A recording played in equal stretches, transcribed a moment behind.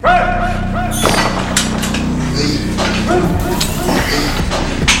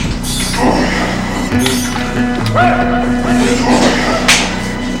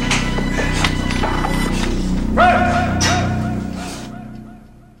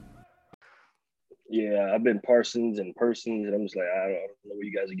Yeah, I've been Parsons and Persons, and I'm just like, I don't know where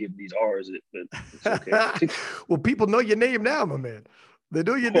you guys are getting these R's, but it's okay. Well, people know your name now, my man. They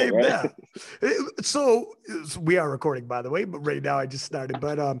know your name Right? now. So we are recording, by the way, but right now I just started.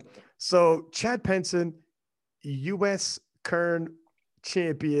 But so Chad Penson, U.S. Kern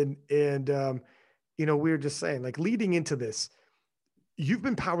champion, and we were just saying, like leading into this, you've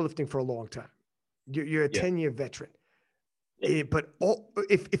been powerlifting for a long time. You're a Yeah. 10-year veteran. Yep.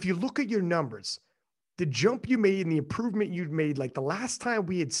 If you look at your numbers, the jump you made and the improvement you'd made, like the last time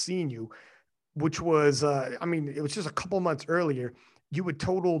we had seen you, which was, it was just a couple months earlier, you had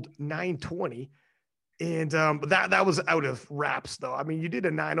totaled 920. And that was out of wraps though. I mean, you did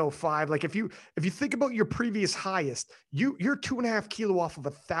a 905. Like if you think about your previous highest, you're 2.5 kilo off of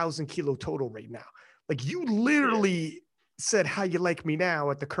 1,000 kilo total right now. Like you Yeah. literally said how you like me now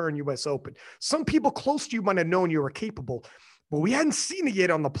at the current US Open. Some people close to you might have known you were capable, but we hadn't seen it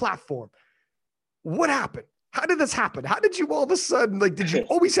yet on the platform. What happened? How did this happen? How did you all of a sudden, like, did you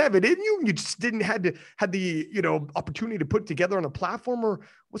always have it in you? You just didn't had the opportunity to put it together on a platform, or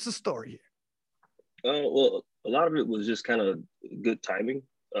what's the story here? Well, a lot of it was just kind of good timing.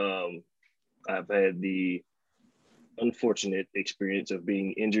 I've had the unfortunate experience of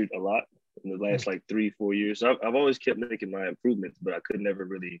being injured a lot in the last like 3-4 years. So I've always kept making my improvements, but I could never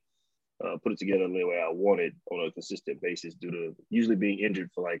really put it together the way I wanted on a consistent basis due to usually being injured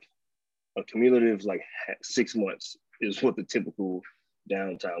for like a cumulative like 6 months is what the typical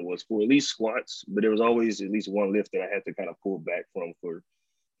downtime was for at least squats. But there was always at least one lift that I had to kind of pull back from for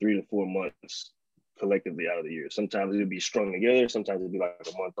 3 to 4 months collectively out of the year. Sometimes it would be strung together. Sometimes it'd be like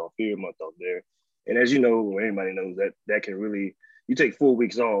a month off here, a month off there. And as you know, anybody knows that can really, you take 4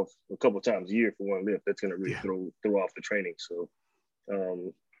 weeks off a couple of times a year for one lift, that's going to really throw off the training. So,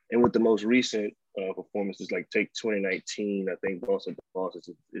 and with the most recent performances, like take 2019, I think Boston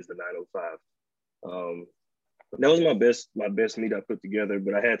is the 905. That was my best meet I put together,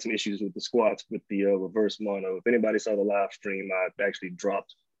 but I had some issues with the squats with the reverse mono. If anybody saw the live stream, I actually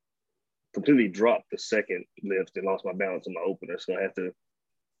completely dropped the second lift and lost my balance on my opener. So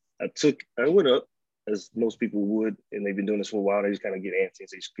I went up as most people would, and they've been doing this for a while. They just kind of get antsy and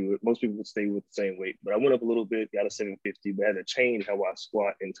say, screw it. Most people would stay with the same weight, but I went up a little bit, got a 750, but had to change how I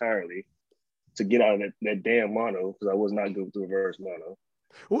squat entirely to get out of that damn mono because I was not good with the reverse mono.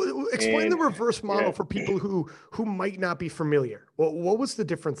 Well, explain the reverse mono for people who might not be familiar. Well, what was the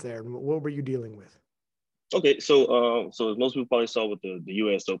difference there, and what were you dealing with? Okay, so as most people probably saw with the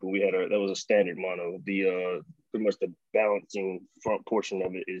U.S. Open, we had that was a standard mono. The pretty much the balancing front portion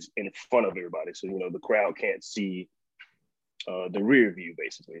of it is in front of everybody, so the crowd can't see the rear view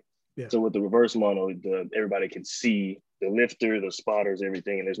basically. Yeah. So with the reverse mono, everybody can see the lifter, the spotters,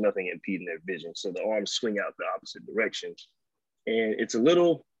 everything, and there's nothing impeding their vision. So the arms swing out the opposite direction, and it's a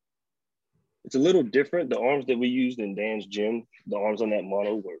little different. The arms that we used in Dan's gym, the arms on that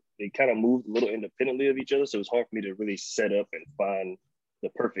mono they kind of moved a little independently of each other. So it was hard for me to really set up and find the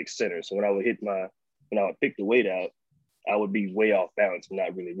perfect center. So when I would pick the weight out, I would be way off balance and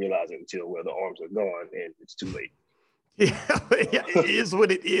not really realize it until where the arms are gone and it's too late. Yeah, it is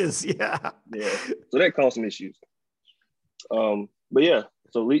what it is. Yeah. Yeah. So that caused some issues. But yeah,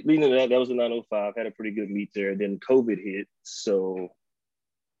 so leading to that was a 905, had a pretty good meet there. Then COVID hit. So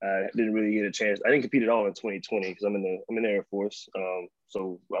I didn't really get a chance. I didn't compete at all in 2020 because I'm in the Air Force.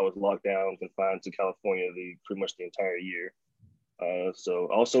 So I was locked down, confined to California pretty much the entire year. So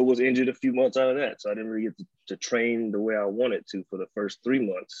also was injured a few months out of that. So I didn't really get to train the way I wanted to for the first 3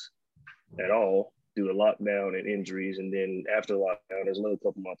 months at all due to lockdown and injuries. And then after lockdown, there's another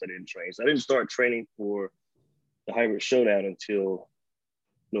couple months I didn't train. So I didn't start training for the Hybrid Showdown until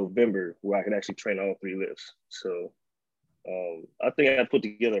November, where I could actually train all 3 lifts. So I think I put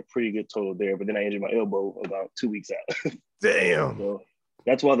together a pretty good total there, but then I injured my elbow about 2 weeks out. Damn. So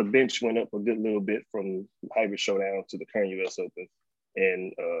that's why the bench went up a good little bit from Hybrid Showdown to the current US Open.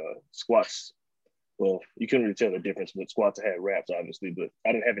 And squats, well, you couldn't really tell the difference, but squats I had wraps, obviously, but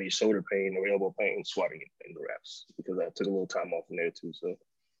I didn't have any shoulder pain or elbow pain squatting in the wraps because I took a little time off from there too. So I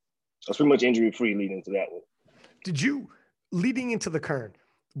was pretty much injury-free leading into that one. Did you, leading into the current,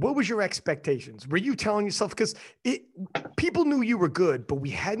 what was your expectations? Were you telling yourself, because people knew you were good, but we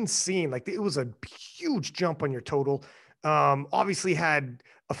hadn't seen, like, it was a huge jump on your total. Obviously had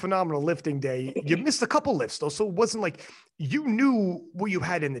a phenomenal lifting day. You missed a couple lifts though. So it wasn't like you knew what you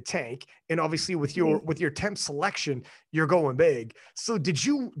had in the tank. And obviously with your temp selection, you're going big. So did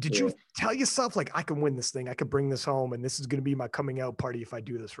you tell yourself like, I can win this thing, I could bring this home, and this is going to be my coming out party if I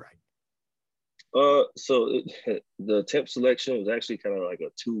do this right? The temp selection was actually kind of like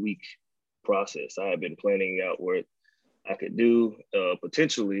a 2-week process. I had been planning out where I could do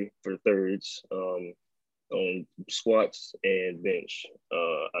potentially for thirds on squats and bench.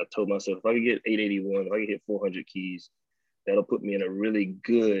 I told myself if I could get 881, if I could hit 400 keys, that'll put me in a really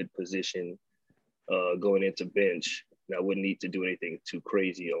good position going into bench. And I wouldn't need to do anything too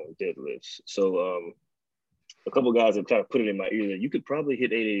crazy on deadlifts. So a couple guys have kind of put it in my ear that you could probably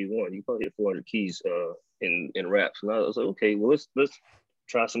hit 881. You could probably hit 400 keys in reps. And I was like, okay, well let's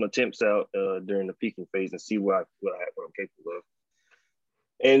try some attempts out during the peaking phase and see what I'm capable of.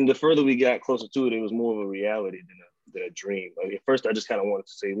 And the further we got closer to it, it was more of a reality than a dream. Like at first, I just kind of wanted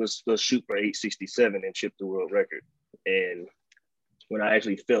to say, let's shoot for 867 and chip the world record. And when I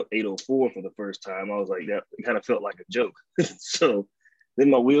actually felt 804 for the first time, I was like, that it kind of felt like a joke. So then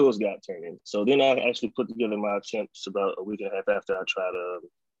my wheels got turning. So then I actually put together my attempts about a week and a half after I tried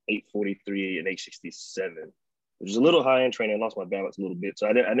 843 and 867, which was a little high in training. I lost my balance a little bit. So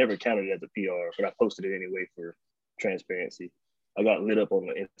I never counted it as a PR, but I posted it anyway for transparency. I got lit up on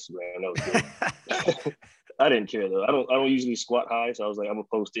the Instagram. That was good. I didn't care though. I don't usually squat high, so I was like, I'm gonna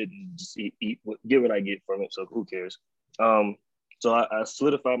post it and just get what I get from it. So who cares? So I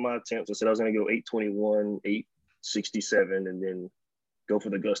solidified my attempts. I said I was gonna go 821, 867, and then go for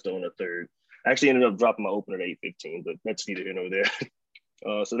the gusto on the third. I actually ended up dropping my opener at 815, but that's neither here nor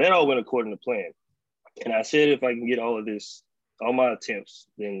there. So that all went according to plan. And I said if I can get all my attempts,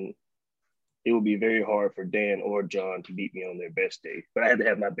 then it would be very hard for Dan or John to beat me on their best day. But I had to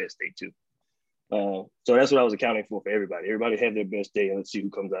have my best day too. So that's what I was accounting for everybody. Everybody had their best day, and let's see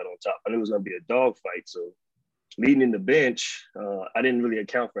who comes out on top. I knew it was going to be a dog fight. So leading in the bench, I didn't really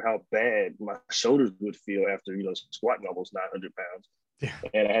account for how bad my shoulders would feel after, squatting almost 900 pounds. Yeah.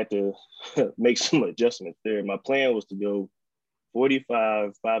 And I had to make some adjustments there. My plan was to go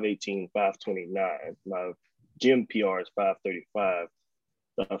 45, 518, 529. My gym PR is 535.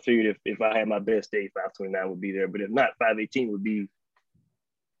 So I figured if I had my best day, 529 would be there. But if not, 518 would be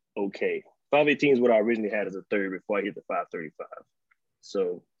okay. 518 is what I originally had as a third before I hit the 535.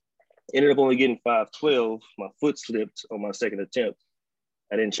 So ended up only getting 512. My foot slipped on my second attempt.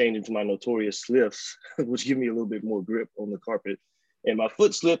 I didn't change into my notorious slips, which give me a little bit more grip on the carpet. And my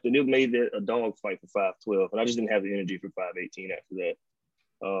foot slipped, and it made that a dog fight for 512. And I just didn't have the energy for 518 after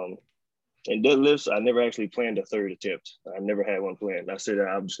that. And deadlifts, I never actually planned a third attempt. I never had one planned. I said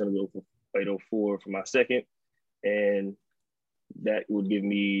I'm just going to go for 804 for my second. And that would give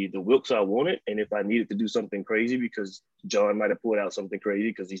me the Wilks I wanted. And if I needed to do something crazy, because John might have pulled out something crazy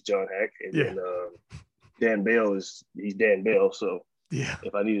because he's John Hack. And then Dan Bell he's Dan Bell. So yeah,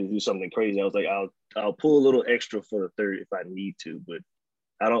 if I needed to do something crazy, I was like, I'll pull a little extra for the third if I need to. But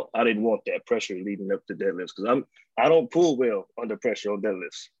I didn't want that pressure leading up to deadlifts because I don't pull well under pressure on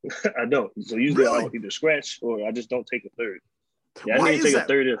deadlifts. I don't. So usually really? I'll either scratch or I just don't take a third. Yeah, I didn't take a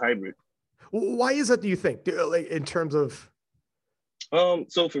third in hybrid. Why is that, do you think? Like in terms of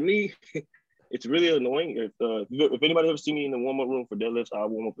so for me, it's really annoying. If anybody ever see me in the warm-up room for deadlifts, I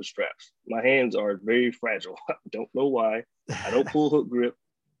warm up with straps. My hands are very fragile. I don't know why. I don't pull hook grip,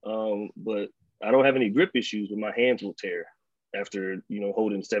 but I don't have any grip issues, but my hands will tear. After,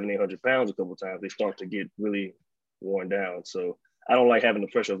 holding 700-800 pounds a couple of times, they start to get really worn down. So I don't like having the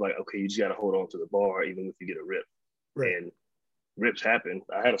pressure of like, okay, you just got to hold on to the bar even if you get a rip. Right. And rips happen.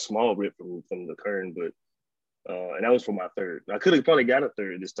 I had a small rip from the Kern, but and that was for my third. I could have probably got a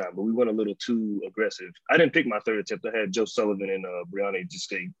third this time, but we went a little too aggressive. I didn't pick my third attempt. I had Joe Sullivan and Brianna just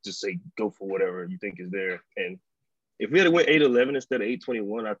say go for whatever you think is there. And if we had went 811 instead of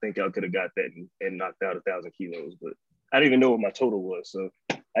 821, I think I could have got that and knocked out 1,000 kilos. But I didn't even know what my total was, so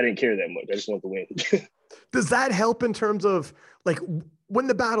I didn't care that much. I just wanted to win. Does that help in terms of like when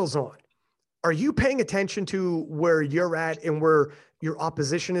the battle's on? Are you paying attention to where you're at and where your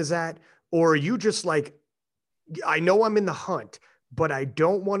opposition is at? Or are you just like, I know I'm in the hunt, but I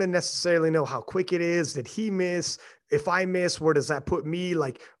don't want to necessarily know how quick it is. Did he miss? If I miss, where does that put me?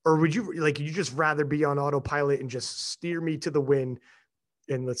 Or would you just rather be on autopilot and just steer me to the win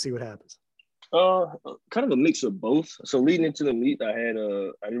and let's see what happens? Kind of a mix of both. So leading into the meet, I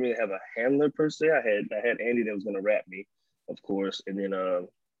didn't really have a handler per se. I had Andy that was going to wrap me, of course, and then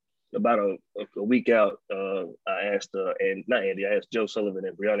about a week out, I asked I asked Joe Sullivan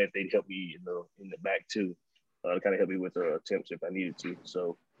and Brianna if they'd help me in the back too, to kind of help me with the attempts if I needed to.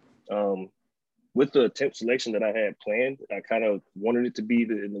 So with the attempt selection that I had planned, I kind of wanted it to be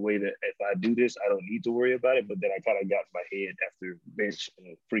in the way that if I do this, I don't need to worry about it. But then I kind of got my head after bench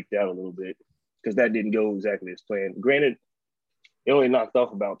and freaked out a little bit because that didn't go exactly as planned. Granted, it only knocked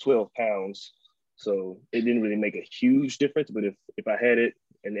off about 12 pounds, so it didn't really make a huge difference. But if I had it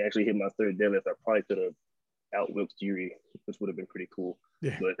and they actually hit my third deadlift, I probably could have out-whipped Yuri, which would have been pretty cool.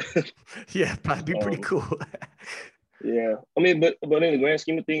 Yeah. But yeah, that'd be pretty cool. Yeah, I mean, but in the grand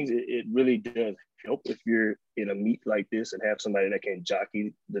scheme of things, it really does help if you're in a meet like this and have somebody that can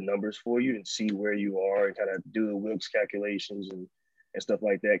jockey the numbers for you and see where you are and kind of do the Wilks calculations and stuff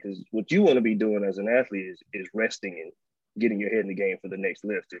like that. Because what you want to be doing as an athlete is resting and getting your head in the game for the next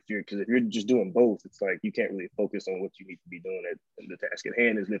lift. If you're just doing both, it's like you can't really focus on what you need to be doing. At the task at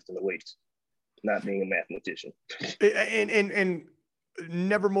hand is lifting the weights, not being a mathematician. And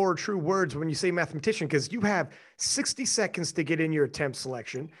never more true words when you say mathematician, because you have 60 seconds to get in your attempt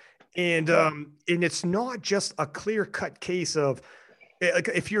selection. And it's not just a clear cut case of like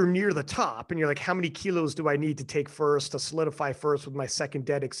if you're near the top and you're like, how many kilos do I need to take first to solidify first with my second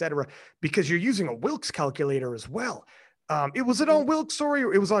dead, et cetera, because you're using a Wilks calculator as well. Was it on Wilks, sorry,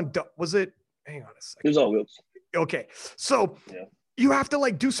 or it was on, was it, hang on a second. It was on Wilks. Okay. So yeah. You have to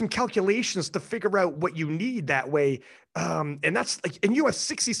like do some calculations to figure out what you need that way. And that's like, and you have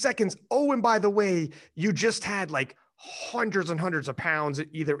 60 seconds. Oh, and by the way, you just had like hundreds and hundreds of pounds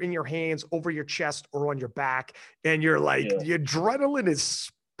either in your hands, over your chest, or on your back. And you're like, the adrenaline is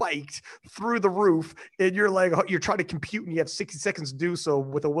spiked through the roof. And you're like, you're trying to compute and you have 60 seconds to do so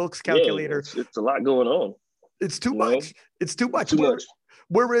with a Wilks calculator. Yeah, it's a lot going on. It's too much. It's too much.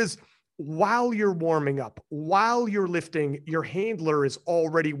 Whereas while you're warming up, while you're lifting, your handler is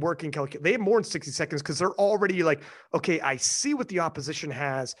already working. They have more than 60 seconds because they're already like, okay, I see what the opposition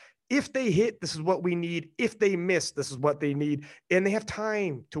has. If they hit, this is what we need. If they miss, this is what they need. And they have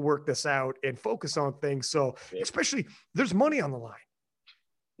time to work this out and focus on things. So especially there's money on the line.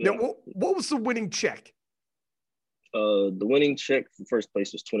 Now, what was the winning check? The winning check for first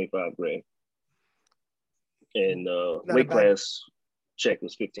place was 25 grand. And weight class check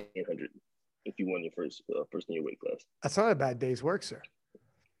was 1,500 if you won your first in your weight class. That's not a bad day's work, sir.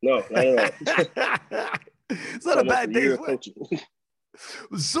 No, not at all. It's not a bad day's work.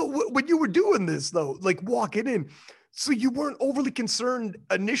 So when you were doing this though, like walking in, so you weren't overly concerned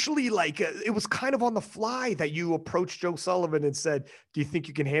initially, like it was kind of on the fly that you approached Joe Sullivan and said, do you think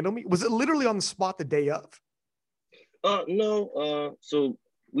you can handle me? Was it literally on the spot the day of? No. So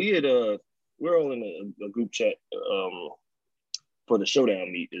we had we're all in a group chat for the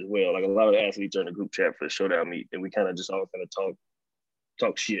showdown meet as well. Like a lot of athletes are in a group chat for the showdown meet, and we kind of just all kind of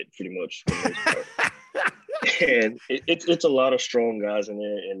talk shit pretty much for the most part. And it's a lot of strong guys in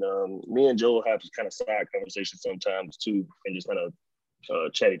there, and me and Joe have kind of side conversations sometimes too, and just kind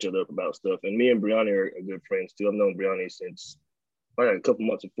of chat each other up about stuff. And me and Brianna are good friends too. I've known Brianna since a couple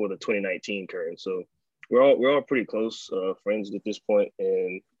months before the 2019 Kern, so we're all pretty close friends at this point.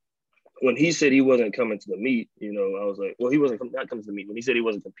 And when he said he wasn't coming to the meet, you know, I was like, well, he wasn't not coming to the meet. When he said he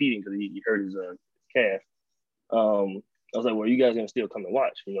wasn't competing because he hurt his calf, I was like, well, you guys gonna still come and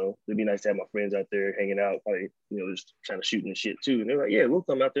watch? You know, it'd be nice to have my friends out there hanging out, probably, you know, just trying to shoot and shit too. And they're like, yeah, we'll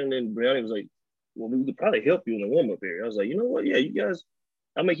come out there. And then Brianna was like, well, we could probably help you in the warm up area. I was like, you know what? Yeah, you guys,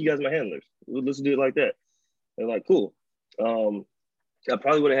 I'll make you guys my handlers. Let's do it like that. They're like, cool. I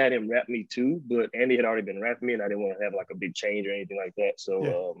probably would have had him wrap me too, but Andy had already been wrapping me, and I didn't want to have like a big change or anything like that.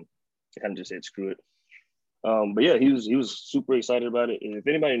 So I kind of just said screw it. But yeah, he was super excited about it. And if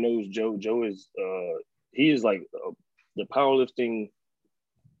anybody knows Joe, Joe is he is like the powerlifting.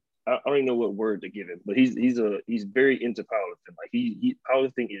 I don't even know what word to give him, but he's very into powerlifting. Like he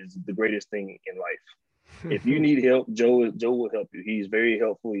powerlifting is the greatest thing in life. If you need help, Joe will help you. He's very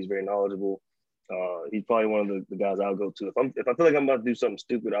helpful. He's very knowledgeable. He's probably one of the guys I'll go to. If I feel like I'm about to do something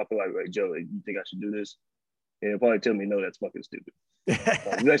stupid, I'll feel like Joe, you think I should do this? And he'll probably tell me, no, that's fucking stupid.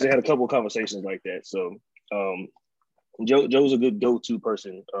 We actually had a couple of conversations like that. So Joe's a good go-to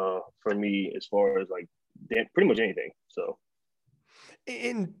person for me as far as like pretty much anything. So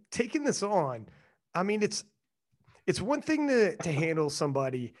in taking this on, I mean, it's one thing to handle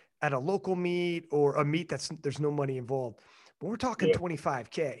somebody at a local meet or a meet there's no money involved, but we're talking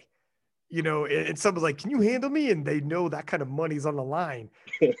 25K. You know, and someone's like, can you handle me? And they know that kind of money's on the line.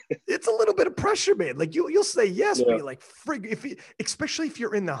 It's a little bit of pressure, man. Like you'll say yes, but you're like, frig, especially if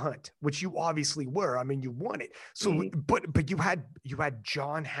you're in the hunt, which you obviously were. I mean, you won it. So, but you had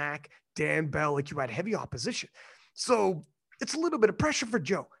John Hack, Dan Bell, like you had heavy opposition. So it's a little bit of pressure for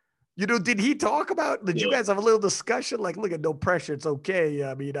Joe. You know, did he talk about, did you guys have a little discussion? Like, look at no pressure. It's okay.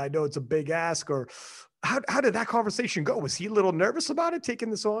 I mean, I know it's a big ask, or how did that conversation go? Was he a little nervous about it, taking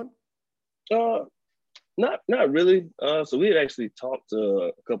this on? Not really. So we had actually talked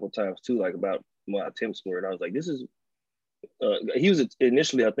a couple of times too, like about my attempts for it. I was like, this is. He was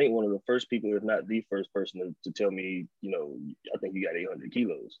initially, I think, one of the first people, if not the first person, to tell me, you know, I think you got 800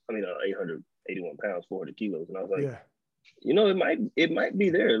 kilos. I mean, 881 pounds, 400 kilos, and I was like, you know, it might be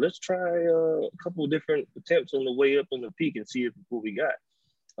there. Let's try a couple of different attempts on the way up on the peak and see what we got.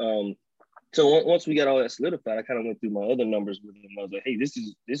 once we got all that solidified, I kind of went through my other numbers with him. I was like, hey, this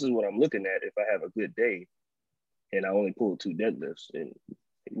is what I'm looking at if I have a good day, and I only pulled 2 deadlifts, and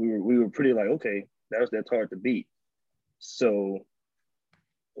we were pretty like, okay, that's hard to beat. So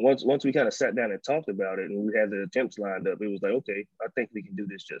once we kind of sat down and talked about it, and we had the attempts lined up, it was like, okay, I think we can do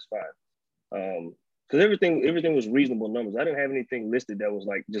this just fine. Because everything was reasonable numbers. I didn't have anything listed that was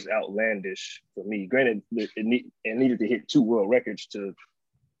like just outlandish for me. Granted, it needed to hit 2 world records to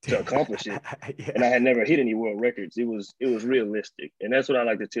accomplish it, yeah. And I had never hit any world records. It was realistic, and that's what I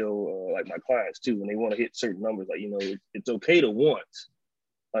like to tell like my clients too when they want to hit certain numbers. Like, it's okay to want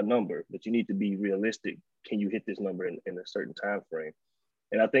a number, but you need to be realistic. Can you hit this number in a certain time frame?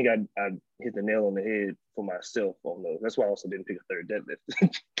 And I think I hit the nail on the head for myself on those. That's why I also didn't pick a third deadlift.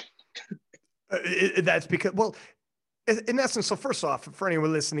 That's because, well, in essence, so first off, for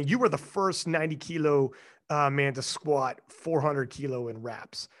anyone listening, you were the first 90 kilo man to squat 400 kilo in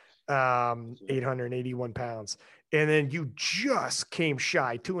reps, 881 pounds. And then you just came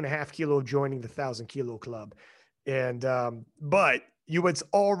shy 2.5 kilo of joining the 1,000 kilo club. And, but you had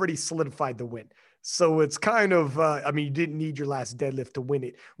already solidified the win. So it's kind of, you didn't need your last deadlift to win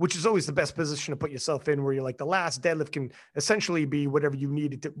it, which is always the best position to put yourself in, where you're like, the last deadlift can essentially be whatever you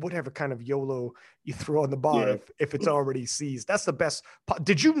needed to, whatever kind of YOLO you throw on the bar, yeah. if it's already seized. That's the best.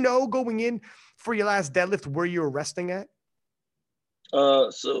 Did you know going in for your last deadlift where you were resting at?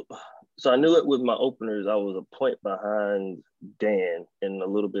 So I knew it with my openers. I was a point behind Dan and a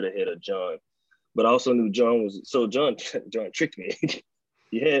little bit ahead of John, but I also knew John tricked me.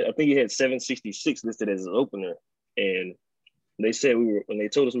 I think he had 766 listed as an opener, and they said when they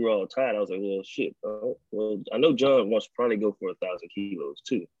told us we were all tied, I was like, well, shit. Well, I know John wants to probably go for 1,000 kilos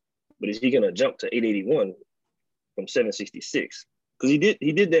too, but is he gonna jump to 881 from 766? Because he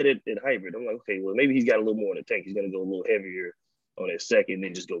did that at hybrid. I'm like, okay, well, maybe he's got a little more in the tank. He's gonna go a little heavier on his second, and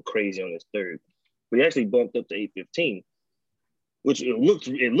then just go crazy on his third. But he actually bumped up to 815. Which it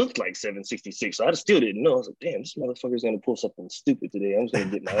looked like 766. So I still didn't know. I was like, damn, this motherfucker's gonna pull something stupid today. I'm just gonna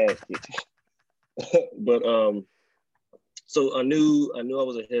get my ass kicked. But so I knew I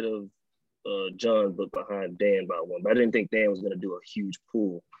was ahead of John, but behind Dan by 1. But I didn't think Dan was gonna do a huge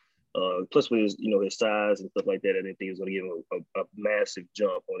pull. Plus with his his size and stuff like that, I didn't think he was gonna give him a massive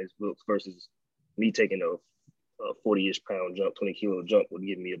jump on his books versus me taking a 40-ish pound jump, 20 kilo jump would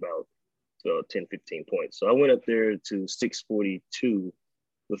give me about 10, 15 points. So I went up there to 642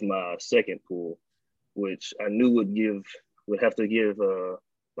 with my second pull, which I knew would have to give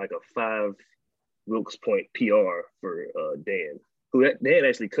like a 5 Wilks point PR for Dan, Dan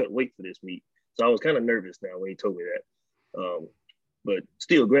actually cut weight for this meet. So I was kind of nervous now when he told me that. But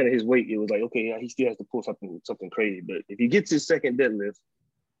still, granted his weight, it was like, okay, he still has to pull something crazy. But if he gets his second deadlift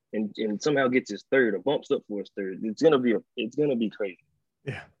and somehow gets his third or bumps up for his third, it's gonna be crazy.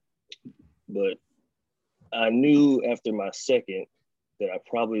 Yeah. But I knew after my second that I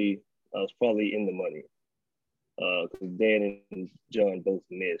was probably in the money because Dan and John both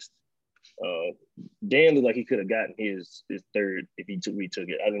missed. Dan looked like he could have gotten his third if he retook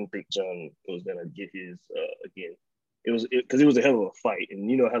it. I didn't think John was gonna get his again. It was because it was a hell of a fight,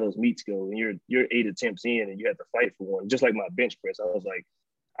 and you know how those meets go. And you're 8 attempts in, and you have to fight for one. Just like my bench press, I was like,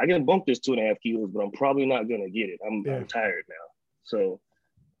 I can bump this 2.5 kilos, but I'm probably not gonna get it. I'm tired now, so.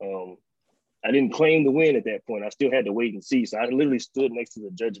 I didn't claim the win at that point. I still had to wait and see. So I literally stood next to the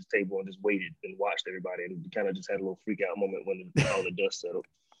judges' table and just waited and watched everybody, and kind of just had a little freak out moment when all the dust settled.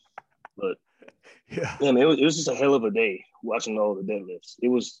 But yeah, man, it was just a hell of a day watching all the deadlifts. It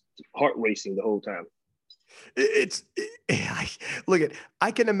was heart racing the whole time. Look,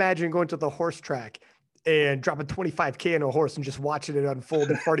 I can imagine going to the horse track and dropping 25K on a horse and just watching it unfold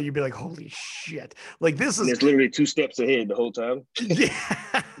in front of you, be like, holy shit. Like this is it's literally 2 steps ahead the whole time. Yeah.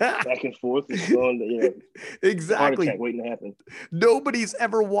 Back and forth. It's going exactly. Heart attack waiting to happen. Nobody's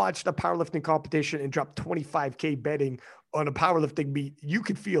ever watched a powerlifting competition and dropped 25K betting on a powerlifting meet. You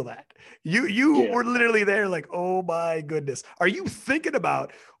could feel that. You were literally there like, oh my goodness. Are you thinking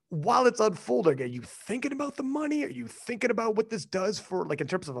about, while it's unfolding, are you thinking about the money? Are you thinking about what this does for, like, in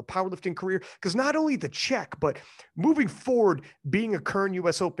terms of a powerlifting career? Because not only the check, but moving forward, being a current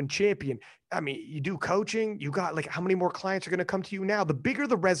US Open champion, I mean, you do coaching, you got like, how many more clients are going to come to you now? The bigger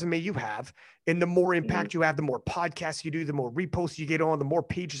the resume you have and the more impact you have, the more podcasts you do, the more reposts you get on, the more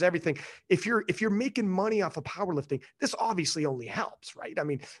pages, everything. If you're making money off of powerlifting, this obviously only helps, right? I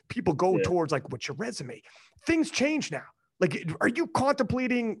mean, people go towards like, what's your resume? Things change now. Like, are you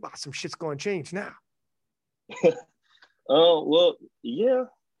contemplating some shit's going to change now? Well, yeah.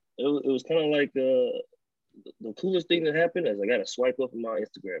 It was kind of like the coolest thing that happened is I got a swipe up on my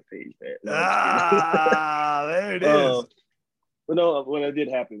Instagram page, man. No, there it is. But no, when it did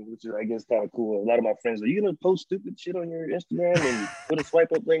happen, which is I guess kind of cool. A lot of my friends are, you gonna post stupid shit on your Instagram and put a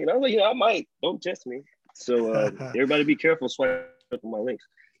swipe up link? And I was like, I might. Don't test me. So everybody be careful swiping up on my links.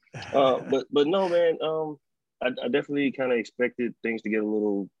 But no, man. I definitely kind of expected things to get a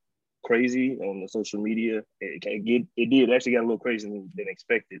little crazy on the social media. It did actually got a little crazy than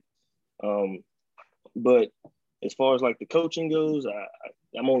expected. But as far as like the coaching goes,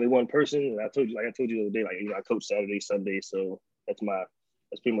 I'm only one person, and I told you the other day, like I coach Saturday, Sunday, so that's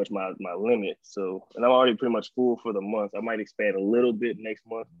pretty much my limit. So, and I'm already pretty much full for the month. I might expand a little bit next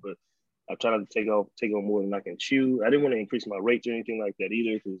month, but I try to take on more than I can chew. I didn't want to increase my rates or anything like that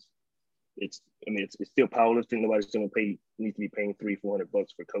either, because it's still powerlifting. Nobody's going to need to be paying $300-400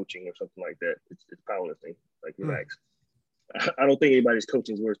 for coaching or something like that. It's powerlifting. Like, relax. I don't think anybody's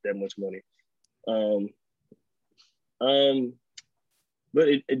coaching is worth that much money. But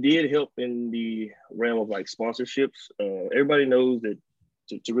it did help in the realm of like sponsorships. Everybody knows that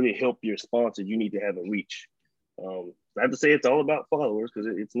to really help your sponsor, you need to have a reach. I have to say it's all about followers, because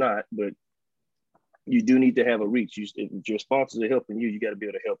it's not, but you do need to have a reach. If your sponsors are helping you, you got to be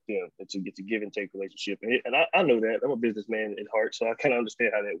able to help them. It's a give and take relationship. And I know that. I'm a businessman at heart, so I kind of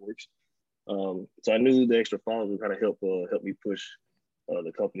understand how that works. So I knew the extra followers would kind of help me push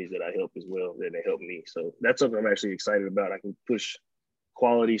the companies that I help as well, that they help me. So that's something I'm actually excited about. I can push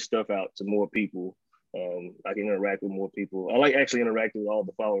quality stuff out to more people. I can interact with more people. I like actually interacting with all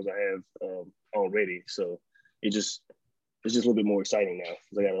the followers I have already. So it's just a little bit more exciting now,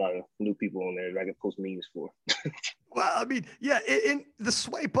 because I got a lot of new people on there that I can post memes for. Well, I mean, yeah, in the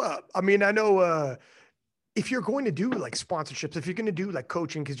swipe up, I mean, I know if you're going to do like sponsorships, if you're going to do like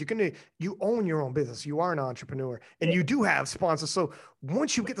coaching, because you own your own business, you are an entrepreneur, and you do have sponsors. So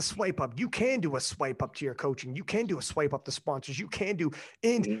once you get the swipe up, you can do a swipe up to your coaching. You can do a swipe up to sponsors. You can do,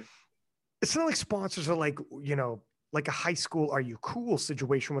 and it's not like sponsors are like, like a high school "are you cool"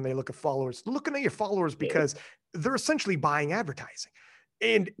 situation when they look at followers. They're looking at your followers because they're essentially buying advertising.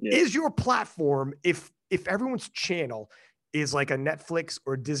 And is your platform, if everyone's channel is like a Netflix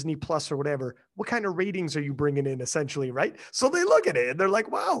or Disney Plus or whatever, what kind of ratings are you bringing in essentially, right? So they look at it and they're like,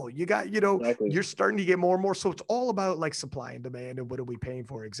 wow, you got, Exactly. you're starting to get more and more. So it's all about like supply and demand and what are we paying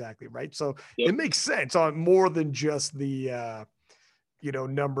for exactly, right? So it makes sense on more than just the,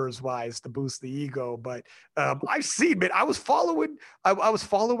 numbers wise to boost the ego. But I've seen, man, I was following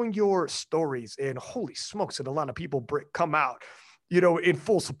your stories, and holy smokes, and a lot of people come out, in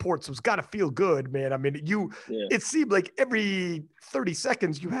full support. So it's got to feel good, man. I mean, it seemed like every 30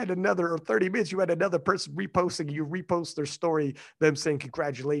 seconds you had another, or 30 minutes, you had another person reposting, you repost their story, them saying,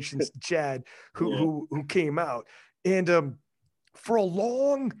 congratulations to Chad, who came out. And for a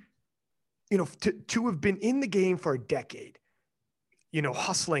long, to have been in the game for a decade,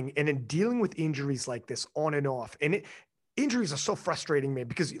 hustling and then dealing with injuries like this on and off. And injuries are so frustrating, man,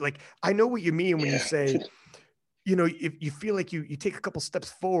 because like, I know what you mean when you say, if you feel like you take a couple steps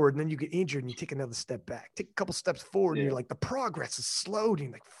forward and then you get injured and you take another step back, take a couple steps forward and you're like, the progress is slowed. And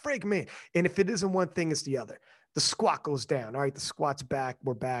you're like, frig, man. And if it isn't one thing, it's the other. The squat goes down. All right, the squat's back.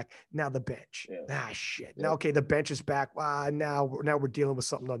 We're back. Now the bench. Shit. Now, okay, the bench is back. Now we're dealing with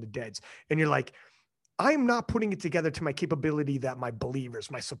something on the deads. And you're like, I'm not putting it together to my capability that my believers,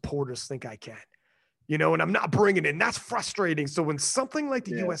 my supporters think I can, and I'm not bringing it. And that's frustrating. So when something like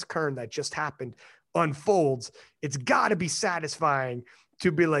the US Kern that just happened unfolds, it's got to be satisfying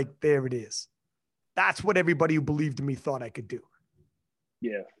to be like, there it is. That's what everybody who believed in me thought I could do.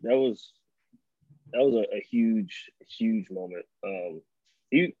 Yeah, that was a huge, huge moment.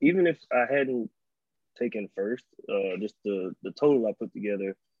 Even if I hadn't taken first, just the total I put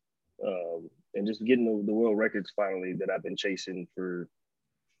together, and just getting the world records finally that I've been chasing for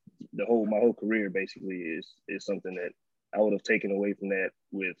my whole career basically is something that I would have taken away from that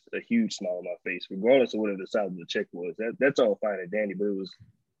with a huge smile on my face, regardless of whatever the size of the check was. That's all fine and dandy, but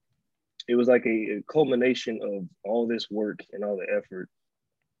it was like a culmination of all this work and all the effort,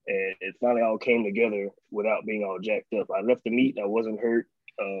 and it finally all came together without being all jacked up. I left the meet, I wasn't hurt.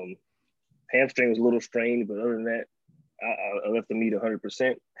 Hamstring was a little strained, but other than that, I left the meet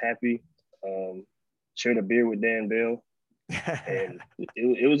 100% happy. Shared a beer with Dan Bell, and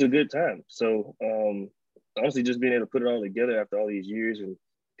it was a good time. So honestly, just being able to put it all together after all these years, and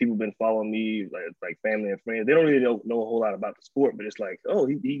people been following me, like family and friends. They don't really know a whole lot about the sport, but it's like, oh,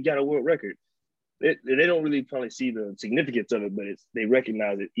 he got a world record. They don't really probably see the significance of it, but they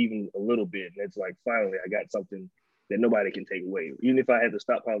recognize it even a little bit. And it's like, finally, I got something that nobody can take away. Even if I had to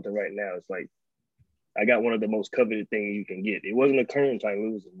stop pounding right now, it's like, I got one of the most coveted things you can get. It wasn't a current title,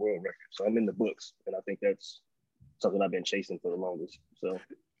 it was a world record. So I'm in the books. And I think that's something I've been chasing for the longest. So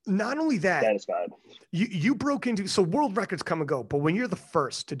Not only that, satisfied. you broke into, so world records come and go, but when you're the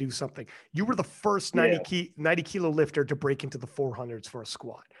first to do something, you were the first Yeah. 90 kilo lifter to break into the 400s for a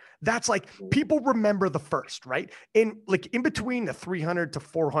squat. That's like, Mm-hmm. people remember the first, right? And like in between the 300 to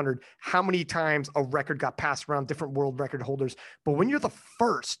 400, how many times a record got passed around different world record holders. But when you're the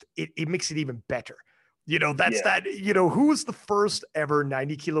first, it makes it even better. You know, that's Yeah. that, you know, who was the first ever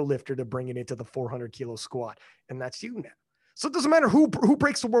 90 kilo lifter to bring it into the 400 kilo squat? And that's you now. So it doesn't matter who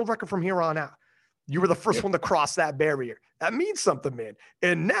breaks the world record from here on out. You were the first Yep. one to cross that barrier. That means something, man.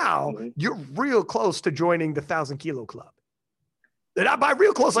 And now Mm-hmm. you're real close to joining the 1,000 kilo club. And by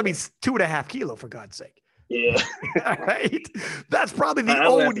real close, I mean 2.5 kilo, for God's sake. Yeah. Right? That's probably the I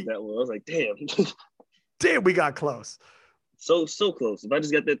only. laughed at that one. I was like, damn. Damn, we got close. So close. If I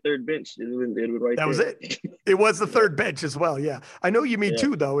just got that third bench, it would right That there. was it. It was the third bench as well. Yeah. I know you mean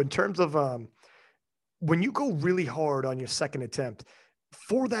too, though, in terms of when you go really hard on your second attempt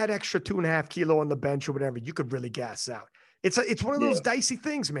for that extra 2.5 kilo on the bench or whatever, you could really gas out. It's one of those dicey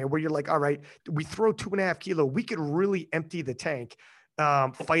things, man, where you're like, all right, we throw 2.5 kilo, we could really empty the tank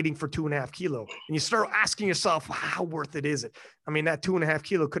fighting for 2.5 kilo. And you start asking yourself, how worth it is it? I mean, that 2.5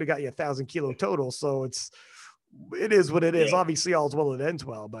 kilo could have got you 1,000 kilo total. So it is what it is. Yeah. Obviously, all's well that ends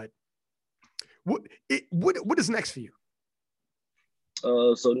well, but what is next for you?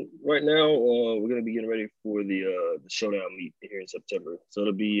 So right now, we're gonna be getting ready for the showdown meet here in September. So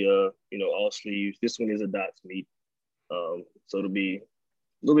it'll be all sleeves. This one is a dots meet. So it'll be a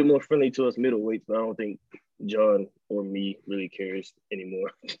little bit more friendly to us middleweights, but I don't think John or me really cares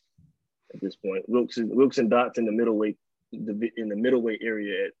anymore at this point. Wilkes and Dots in the middleweight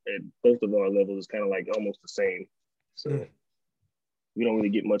area at both of our levels is kind of like almost the same. So we don't really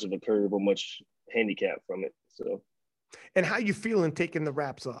get much of a curve or much handicap from it. So. And how you feeling taking the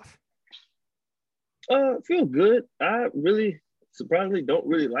wraps off? I feel good. I really surprisingly don't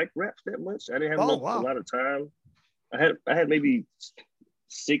really like wraps that much. I didn't have a lot of time. I had maybe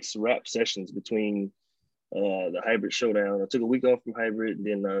 6 wrap sessions between the hybrid showdown. I took a week off from hybrid and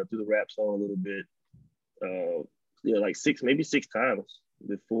then threw the wraps on a little bit. Like 6 times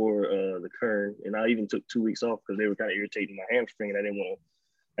before the Kern. And I even took 2 weeks off because they were kind of irritating my hamstring and I didn't want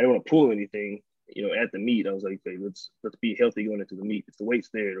to pull anything. At the meet, I was like, okay, let's be healthy going into the meet. If the weight's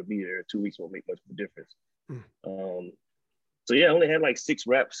there, it'll be there. 2 weeks won't make much of a difference. So yeah, I only had like 6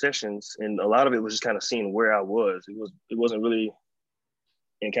 wrap sessions, and a lot of it was just kind of seeing where I was. It wasn't really,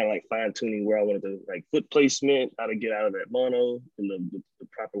 and kind of like fine tuning where I wanted to, like foot placement, how to get out of that mono, and the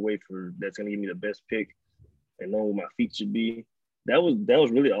proper way that's gonna give me the best pick, and knowing where my feet should be. That was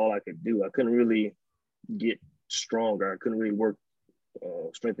really all I could do. I couldn't really get stronger. I couldn't really work.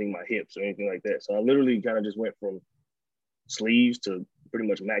 Strengthening my hips or anything like that. So I literally kind of just went from sleeves to pretty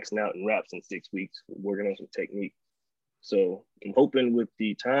much maxing out in wraps in 6 weeks, working on some technique. So I'm hoping with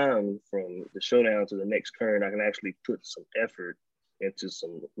the time from the showdown to the next Kern, I can actually put some effort into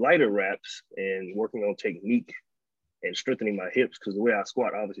some lighter wraps and working on technique and strengthening my hips, because the way I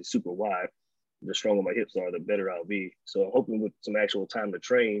squat, obviously super wide, the stronger my hips are, the better I'll be. So I'm hoping with some actual time to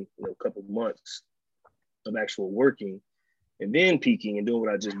train, a couple months of actual working, and then peaking and doing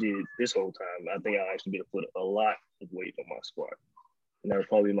what I just did this whole time, I think I'll actually be able to put a lot of weight on my squat. And that was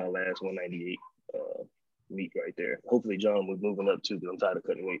probably my last 198 meet right there. Hopefully John was moving up too, because I'm tired of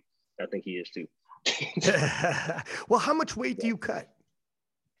cutting weight. I think he is too. Well, how much weight do you cut?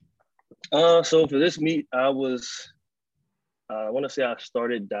 So for this meet, I want to say I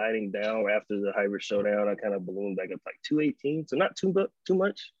started dieting down after the hybrid showdown. I kind of ballooned back up like 218, so not too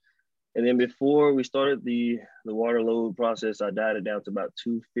much. And then before we started the water load process, I dieted down to about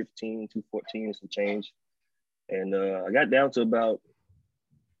 215, 214, some change. And I got down to about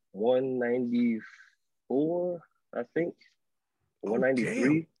 194, I think. 193.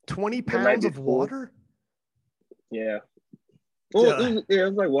 Okay. 20 pounds of water? Yeah. Well, it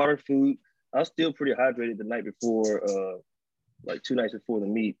was like water, food. I was still pretty hydrated the night before, like 2 nights before the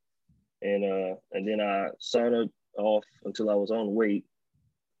meet. And then I saunaed off until I was on weight.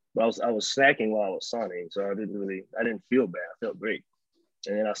 But I was snacking while I was sauning, so I didn't feel bad. I felt great.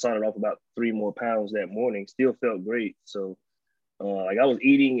 And then I sauned off about 3 more pounds that morning. Still felt great. So like I was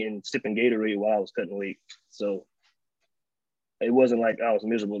eating and sipping Gatorade while I was cutting weight. So it wasn't like I was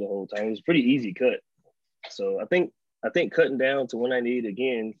miserable the whole time. It was a pretty easy cut. So I think cutting down to 198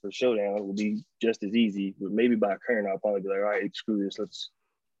 again for showdown will be just as easy. But maybe by Kern, I'll probably be like, all right, screw this. Let's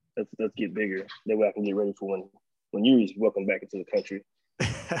get bigger. That way I can get ready for when Yuri's welcome back into the country. We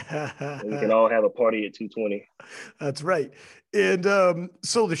can all have a party at 220. That's right. And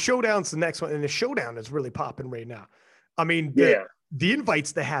so the showdown's the next one, and the showdown is really popping right now. I mean, the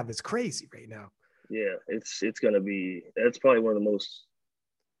invites they have is crazy right now. Yeah, it's gonna be. That's probably one of the most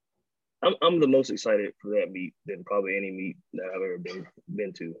I'm the most excited for that meet than probably any meet that I've ever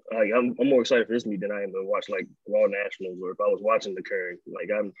been to. Like I'm more excited for this meet than I am to watch like Raw Nationals, or if I was watching the Kern. Like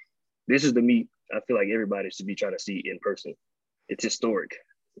this is the meet I feel like everybody should be trying to see in person. It's historic.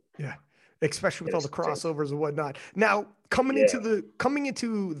 Yeah. Especially with all the crossovers and whatnot. Now, coming Yeah.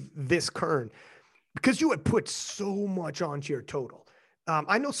 into this Kern, because you had put so much onto your total.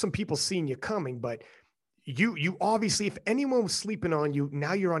 I know some people seen you coming, but you obviously, if anyone was sleeping on you,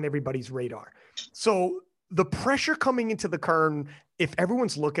 now you're on everybody's radar. So the pressure coming into the Kern, if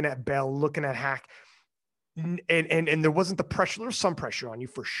everyone's looking at Bell, looking at Hack, and there wasn't the pressure, there's some pressure on you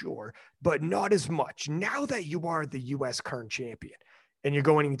for sure, but not as much. Now that you are the US Kern champion and you're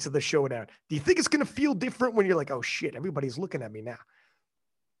going into the showdown, do you think it's going to feel different when you're like, oh shit, everybody's looking at me now?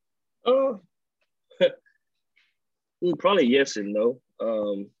 Probably yes and no.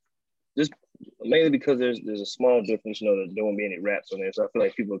 Just mainly because there's a small difference, that there won't be any wraps on there. So I feel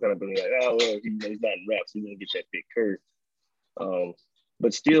like people are kind of being like, oh, well, he's not in wraps, he's gonna get that big curve.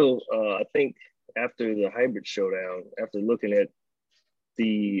 But still, I think after the hybrid showdown, after looking at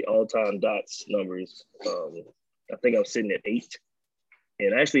the all-time dots numbers, I think I was sitting at 8.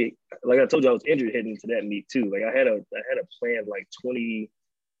 And actually, like I told you, I was injured heading into that meet too. Like I had a planned like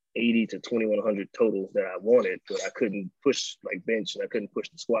 2080 to 2100 totals that I wanted, but I couldn't push like bench and I couldn't push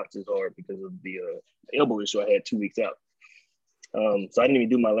the squats as hard because of the elbow issue I had 2 weeks out. So I didn't even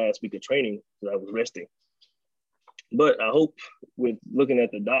do my last week of training because I was resting. But I hope with looking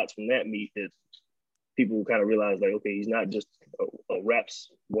at the dots from that meet that people will kind of realize like, okay, he's not just a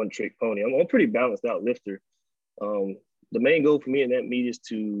wraps one trick pony. I'm a pretty balanced out lifter. The main goal for me in that meet is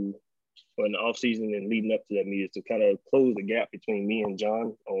to, in the off season and leading up to that meet, is to kind of close the gap between me and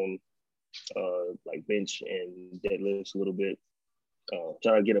John on like bench and deadlifts a little bit.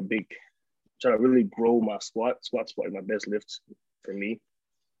 Try to really grow my squat. Squat's like my best lifts for me,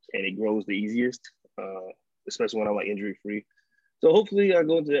 and it grows the easiest, especially when I'm like injury free. So hopefully I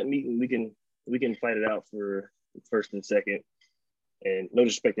go into that meet and we can fight it out for first and second. And no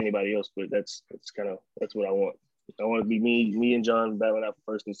disrespect to anybody else, but that's what I want. I want to be me and John battling out for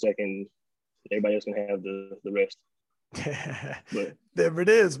first and second. Everybody else can have the rest. But there it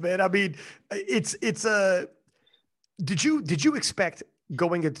is, man. I mean, it's did you expect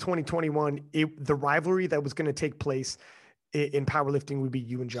going into 2021 the rivalry that was going to take place in powerlifting would be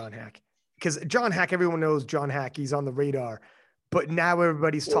you and John Hack? Because John Hack, everyone knows John Hack, he's on the radar, but now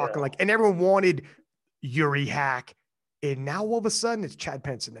everybody's talking like, and everyone wanted Yuri Hack, and now all of a sudden it's Chad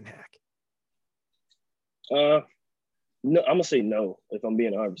Penson and Hack. No, I'm gonna say no. If I'm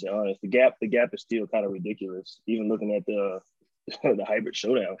being 100% honest, the gap is still kind of ridiculous. Even looking at the the hybrid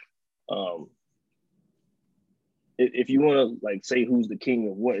showdown, if you want to like say who's the king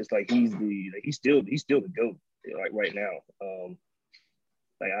of what, it's like he's still the GOAT like right now.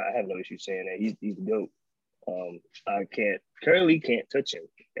 Like I have no issue saying that he's the GOAT. I currently can't touch him,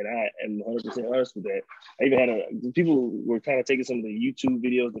 and I am 100% honest with that. I even had people were kind of taking some of the YouTube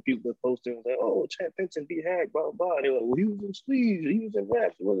videos that people were posting, like, "Oh, Chad Penson beat Hack, blah blah." They were like, "Well, he was in sleeves, he was in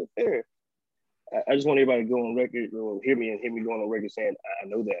wraps, it wasn't fair." I just want everybody to go on record, or hear me going on record saying, "I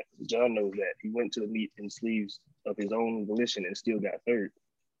know that. John knows that. He went to the meet in sleeves of his own volition and still got third."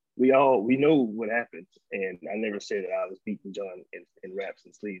 We know what happened, and I never said that I was beating John in wraps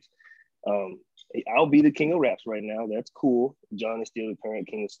and sleeves. I'll be the king of wraps right now. That's cool. John is still the current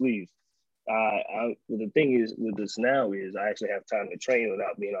king of sleeves. The thing is with this now is I actually have time to train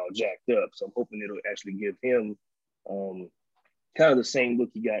without being all jacked up. So I'm hoping it'll actually give him kind of the same look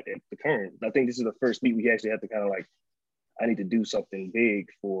he got at the current. I think this is the first meet we actually have to kind of like, I need to do something big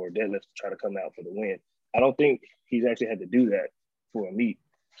for deadlift to try to come out for the win. I don't think he's actually had to do that for a meet,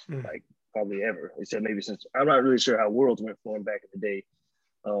 like probably ever. Except maybe since, I'm not really sure how Worlds went for him back in the day.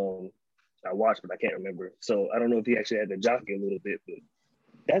 I watched, but I can't remember. So I don't know if he actually had to jockey a little bit,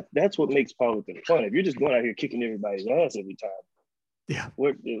 but that's what makes powerlifting fun. If you're just going out here kicking everybody's ass every time,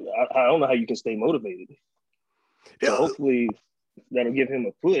 I don't know how you can stay motivated. So hopefully that'll give him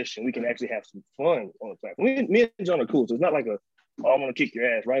a push and we can actually have some fun on the platform. Me and John are cool. So it's not like I'm gonna kick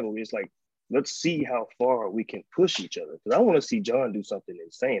your ass rivalry. It's like, let's see how far we can push each other. Because I want to see John do something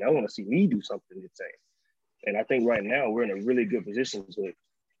insane. I want to see me do something insane. And I think right now we're in a really good position to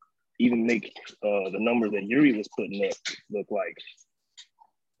even make the numbers that Yuri was putting up look like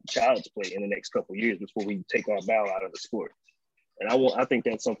child's play in the next couple of years before we take our bow out of the sport. And I think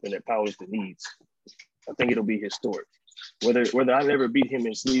that's something that powerlifting needs. I think it'll be historic. Whether I never beat him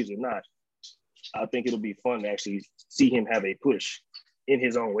in sleeves or not, I think it'll be fun to actually see him have a push in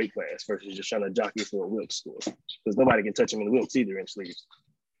his own weight class versus just trying to jockey for a Wilks score. Because nobody can touch him in the Wilks either in sleeves.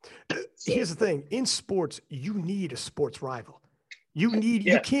 Here's the thing. In sports, you need a sports rival. You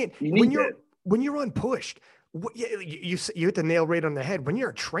can't, you need that. when you're unpushed, you hit the nail right on the head. When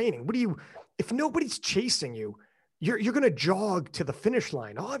you're training, if nobody's chasing you, you're going to jog to the finish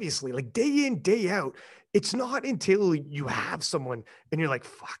line, obviously, like day in, day out. It's not until you have someone and you're like,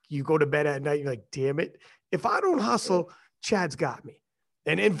 fuck, you go to bed at night, you're like, damn it. If I don't hustle, Chad's got me.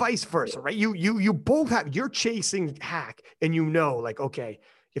 And vice versa, right? You both you're chasing Hack, and like, okay,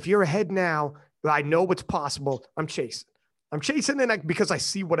 if you're ahead now, I know what's possible. I'm chasing. Because I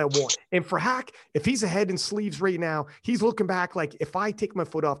see what I want. And for Hack, if he's ahead in sleeves right now, he's looking back like, if I take my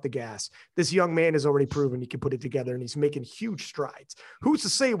foot off the gas, this young man has already proven he can put it together, and he's making huge strides. Who's to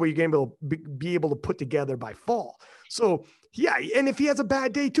say where you're going to be able to put together by fall? So, yeah, and if he has a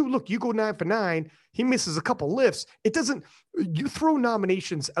bad day too, look, you go 9 for 9, he misses a couple lifts. You throw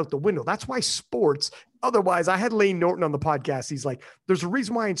nominations out the window. That's why sports, otherwise, I had Lane Norton on the podcast. He's like, there's a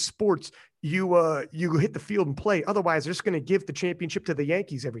reason why in sports, you hit the field and play. Otherwise, they're just going to give the championship to the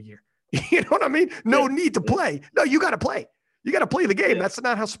Yankees every year. You know what I mean? No need to play. No, you got to play. You got to play the game. That's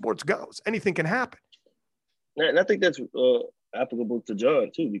not how sports goes. Anything can happen. And I think that's applicable to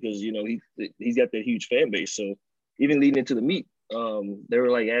John too, because he's got that huge fan base. So even leading into the meet, they were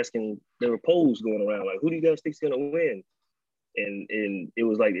like asking. There were polls going around like, who do you guys think's going to win? And it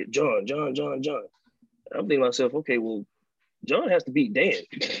was like John. I'm thinking to myself, okay, well, John has to beat Dan.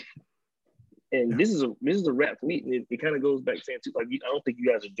 And this is a wrap meet, and it kind of goes back saying too, like, I don't think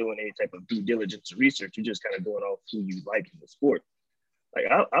you guys are doing any type of due diligence or research. You're just kind of going off who you like in the sport. Like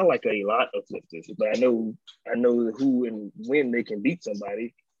I like a lot of lifters, but I know who and when they can beat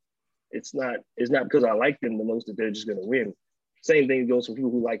somebody. It's not because I like them the most that they're just going to win. Same thing goes for people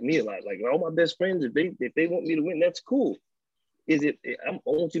who like me a lot. Like all my best friends, if they want me to win, that's cool. I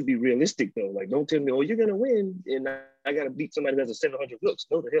want you to be realistic though. Like, don't tell me, oh, you're gonna win, and I gotta beat somebody who has a 700 looks.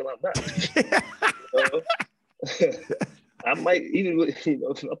 No, the hell I'm not. I might even,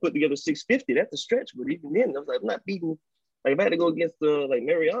 if I put together 650, that's a stretch. But even then, I was like, I'm not beating. Like, if I had to go against like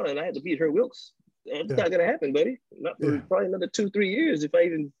Mariana and I had to beat her Wilkes, it's not gonna happen, buddy. Not for probably another 2-3 years if I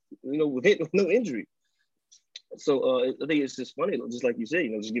even, with no injury. So I think it's just funny, just like you said,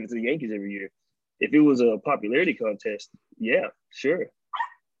 just give it to the Yankees every year. If it was a popularity contest, yeah, sure.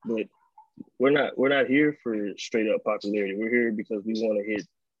 But we're not here for straight up popularity. We're here because we want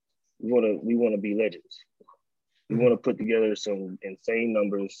to be legends. We want to put together some insane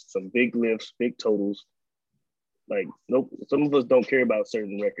numbers, some big lifts, big totals. Like, nope, some of us don't care about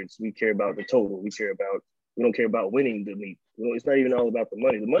certain records. We care about the total. We don't care about winning the meet. It's not even all about the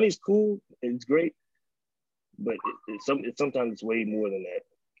money. The money's cool, it's great, but sometimes it's way more than that.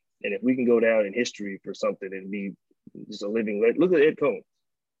 And if we can go down in history for something and be just a living legend, look at Ed Cohn.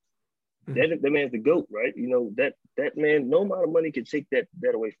 That man's the GOAT, right? That man, no amount of money can take that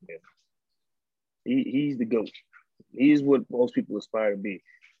away from him. He's the GOAT. He's what most people aspire to be.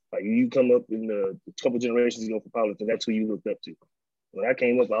 Like, you come up in the couple generations ago for politics, and that's who you looked up to. When I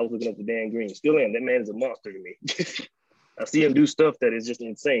came up, I was looking up to Dan Green. Still am. That man is a monster to me. I see him do stuff that is just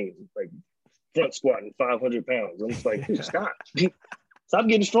insane, like front squatting 500 pounds. I'm just like, dude, stop. Stop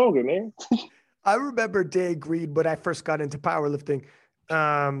getting stronger, man. I remember Dan Green when I first got into powerlifting.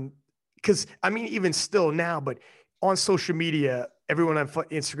 Because, even still now, but on social media, everyone on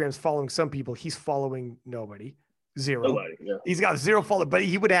Instagram is following some people. He's following nobody. Zero. Nobody, yeah. He's got 0 followers, but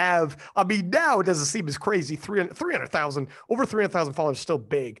he would have, now it doesn't seem as crazy. 300,000, over 300,000 followers, still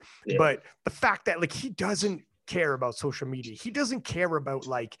big. Yeah. But the fact that, like, he doesn't care about social media. He doesn't care about,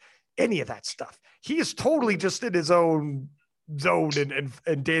 like, any of that stuff. He is totally just in his own zone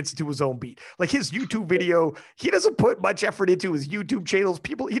and dancing to his own beat. Like, his YouTube video, he doesn't put much effort into his YouTube channels.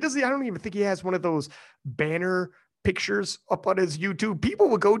 I don't even think he has one of those banner pictures up on his YouTube. People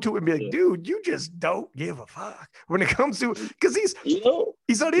will go to him and be like, dude, you just don't give a fuck when it comes to, because he's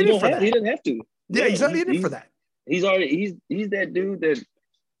not in it for that. He didn't have to. Yeah, he's not in it for that. He's that dude that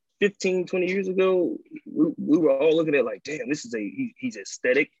 15, 20 years ago, we were all looking at like, damn, he's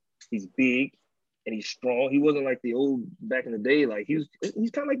aesthetic, he's big, and he's strong. He wasn't like the old back in the day. Like, he's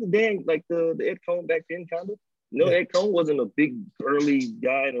kind of like the Ed Cohn back then, kind of. Ed Cohn wasn't a big burly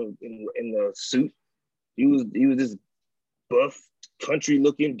guy in the suit. He was this buff,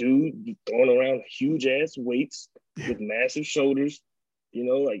 country-looking dude throwing around huge-ass weights with massive shoulders.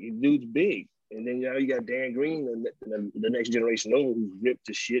 Like, dude's big. And then you got Dan Green, and the next generation over, who's ripped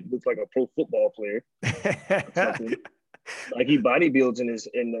to shit, looks like a pro football player. Like, he bodybuilds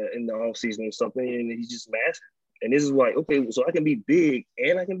in the off season or something, and he's just massive. And this is like, okay, so I can be big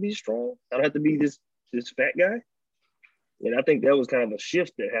and I can be strong. I don't have to be this fat guy. And I think that was kind of a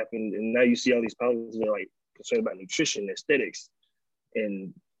shift that happened. And now you see all these politicians are like concerned about nutrition, aesthetics,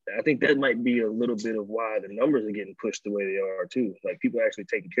 and I think that might be a little bit of why the numbers are getting pushed the way they are too. Like people are actually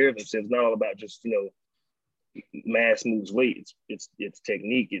taking care of themselves. Not all about just, you know, mass moves weight. It's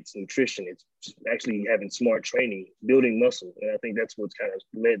technique, it's nutrition, it's actually having smart training, building muscle. And I think that's what's kind of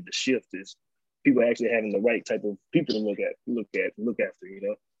led the shift is people actually having the right type of people to look after, you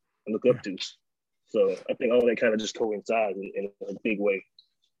know, and look up to. So I think all that kind of just coincides in a big way.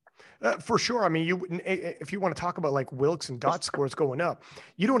 For sure. I mean, if you want to talk about like Wilks and dot scores going up,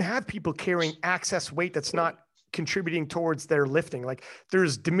 you don't have people carrying excess weight that's not contributing towards their lifting. Like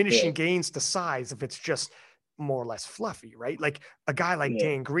there's diminishing gains to size if it's just more or less fluffy, right? Like a guy like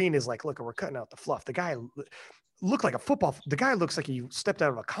Dan Green is like, look, we're cutting out the fluff. The guy looked like a football. The guy looks like he stepped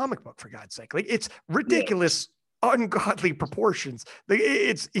out of a comic book, for God's sake. Like it's ridiculous. Ungodly proportions.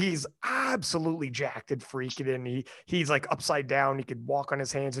 He's absolutely jacked and freaking, and he's like upside down. He could walk on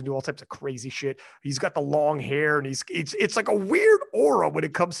his hands and do all types of crazy shit. He's got the long hair, and it's like a weird aura when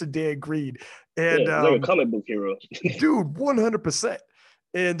it comes to Dan Green. And like a comic book hero, dude, 100%.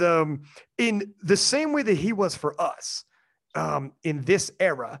 And in the same way that he was for us, in this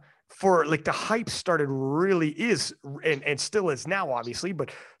era, for like the hype started really is and still is now, obviously,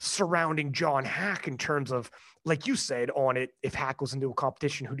 but surrounding John Hack in terms of, like you said on it, if Hack goes into a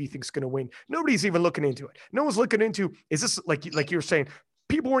competition, who do you think is going to win? Nobody's even looking into it. No one's looking into, is this like you were saying,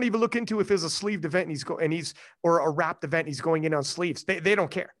 people weren't even looking into if it's a sleeved event or a wrapped event, he's going in on sleeves. They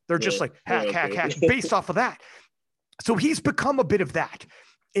don't care. They're just like hack based off of that. So he's become a bit of that.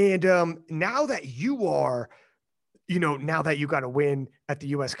 And now that you are, you know, now that you got to win at the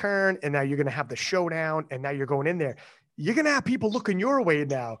US Kern and now you're going to have the showdown and now you're going in there, you're going to have people looking your way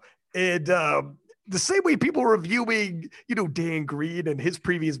now. And the same way people were reviewing, you know, Dan Green and his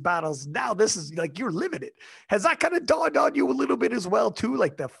previous battles, now this is like, you're living it. Has that kind of dawned on you a little bit as well too?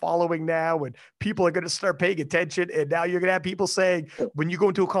 Like the following now and people are going to start paying attention. And now you're going to have people saying, when you go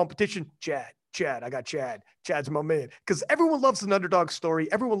into a competition, Chad, I got Chad. Chad's my man. Because everyone loves an underdog story.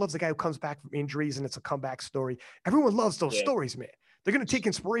 Everyone loves the guy who comes back from injuries and it's a comeback story. Everyone loves those stories, man. They're going to take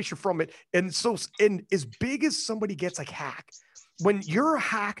inspiration from it. And so, and as big as somebody gets like Hack, when you're a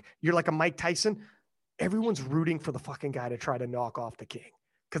Hack, you're like a Mike Tyson, everyone's rooting for the fucking guy to try to knock off the king.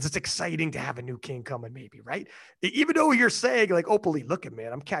 Because it's exciting to have a new king coming, maybe, right? Even though you're saying like, openly, look at,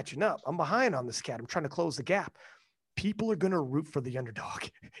 man, I'm catching up. I'm behind on this cat. I'm trying to close the gap. People are going to root for the underdog.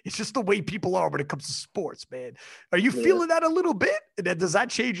 It's just the way people are when it comes to sports, man. Are you feeling that a little bit? And does that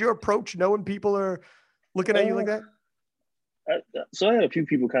change your approach knowing people are looking at you like that? So I had a few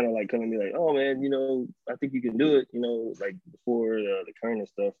people kind of like coming to me like, oh man, you know, I think you can do it, you know, like before the Kern and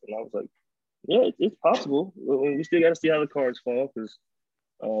stuff. And I was like, yeah, it's possible. We still got to see how the cards fall because,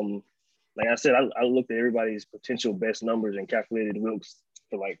 like I said, I looked at everybody's potential best numbers and calculated Wilks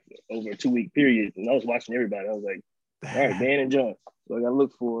for like over a 2-week period. And I was watching everybody. I was like, all right, Dan and John. So I got to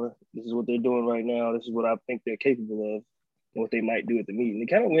look for, this is what they're doing right now. This is what I think they're capable of and what they might do at the meet. And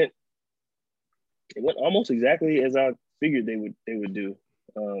it went almost exactly as I figured they would do.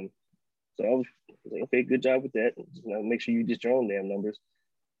 So I was like, okay, good job with that. You know, make sure you just your own damn numbers.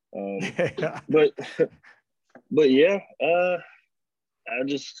 But yeah, I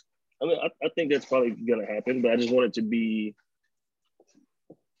think that's probably gonna happen. But I just want it to be,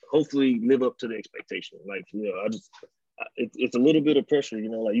 hopefully, live up to the expectation. Like, you know, it's a little bit of pressure. You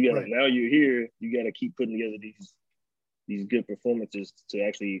know, like you gotta now you're here, you gotta keep putting together these good performances to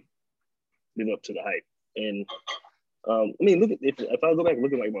actually live up to the hype. And I mean, look at if I go back and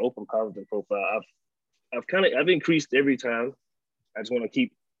look at like my open powerlifting profile, I've increased every time. I just want to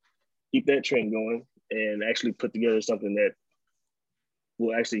keep that trend going and actually put together something that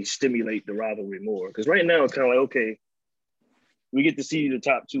will actually stimulate the rivalry more. Because right now it's kind of like, okay, we get to see the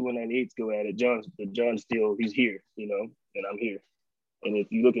top two 198s go at it. John's still, he's here, you know, and I'm here. And if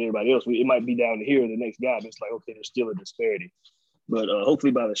you look at everybody else, it might be down to here, the next guy, but it's like, okay, there's still a disparity. But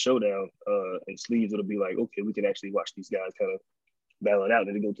hopefully by the showdown and sleeves, it'll be like, okay, we can actually watch these guys kind of battle it out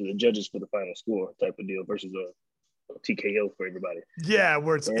and then go to the judges for the final score type of deal versus a TKO for everybody. Yeah,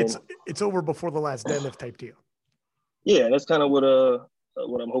 where it's over before the last deadlift type deal. Yeah, that's kind of what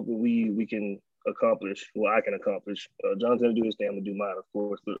I'm hoping we can accomplish. Well, I can accomplish. John's gonna do his thing. I'm gonna do mine, of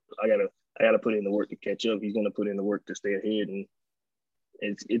course. But I gotta put in the work to catch up. He's gonna put in the work to stay ahead, and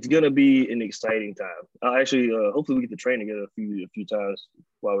it's gonna be an exciting time. I actually hopefully we get to train together a few times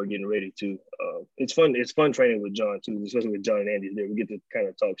while we're getting ready too. It's fun. It's fun training with John too, especially with John and Andy there. We get to kind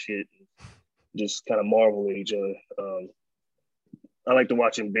of talk shit and just kind of marvel at each other. I like to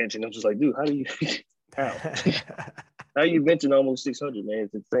watch him bench, and I'm just like, dude, how are you benching almost 600, man?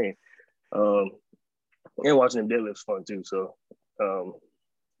 It's insane. And watching him deadlift's fun too. So,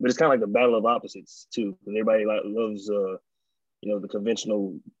 but it's kind of like the battle of opposites too, because everybody loves the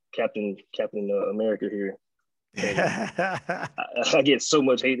conventional Captain America here. I get so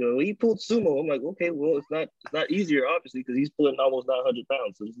much hate. He pulled sumo. I'm like, okay, well, it's not easier, obviously, because he's pulling almost 900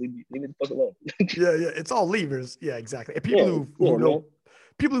 pounds. So just leave me the fuck alone. Yeah, it's all levers. Yeah, exactly. And people who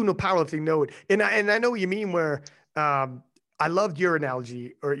know powerlifting know it. And I know what you mean. Where I loved your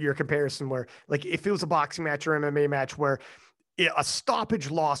analogy or your comparison, where like if it was a boxing match or MMA match, where a stoppage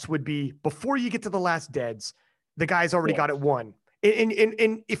loss would be before you get to the last deads, the guy's already got it won.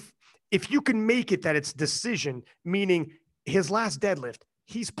 And if you can make it that it's decision, meaning his last deadlift,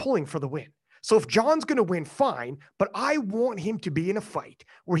 he's pulling for the win. So if John's going to win, fine, but I want him to be in a fight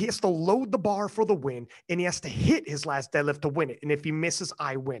where he has to load the bar for the win and he has to hit his last deadlift to win it. And if he misses,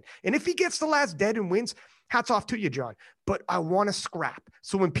 I win. And if he gets the last dead and wins, hats off to you, John. But I want to scrap.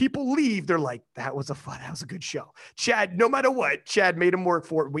 So when people leave, they're like, that was a good show. Chad, no matter what, Chad made him work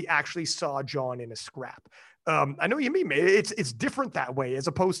for it. We actually saw John in a scrap. I know what you mean, man. It's different that way, as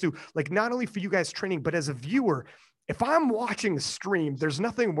opposed to like, not only for you guys training, but as a viewer, if I'm watching the stream, there's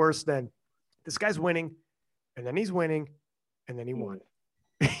nothing worse than this guy's winning, and then he's winning, and then he won.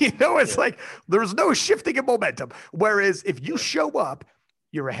 It's like there's no shifting in momentum. Whereas if you show up,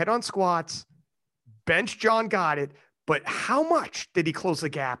 you're ahead on squats, bench John got it, but how much did he close the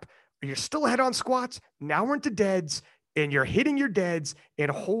gap? You're still ahead on squats. Now we're into deads, and you're hitting your deads,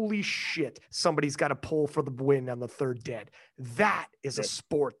 and holy shit, somebody's got to pull for the win on the third dead. That is a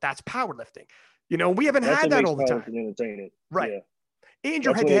sport. That's powerlifting. We haven't had that all the time. Right. Yeah. And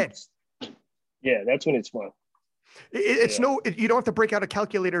you're head to head. Yeah, that's when it's fun. You don't have to break out a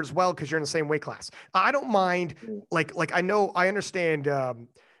calculator as well because you're in the same weight class. I don't mind. Like I understand. I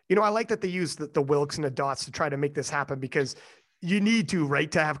like that they use the Wilks and the dots to try to make this happen because you need to,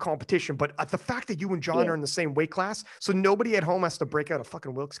 right, to have competition. But the fact that you and John are in the same weight class, so nobody at home has to break out a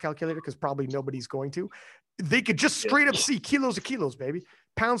fucking Wilks calculator because probably nobody's going to. They could just straight up see kilos of kilos, baby,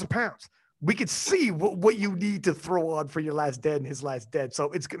 pounds of pounds. We could see what you need to throw on for your last dead and his last dead.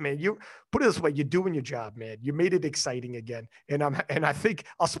 So it's good, man. You put it this way, you're doing your job, man. You made it exciting again. And I think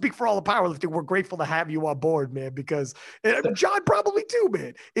I'll speak for all the powerlifting. We're grateful to have you on board, man, because John probably too,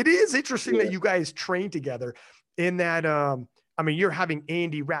 man. It is interesting that you guys train together in that. You're having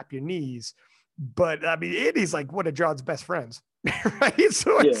Andy wrap your knees, but Andy's like one of John's best friends, right?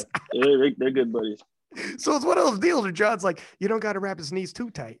 So they're good buddies. So it's one of those deals where John's like, you don't got to wrap his knees too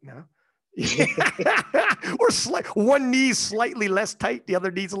tight, no. Or one knee's slightly less tight, the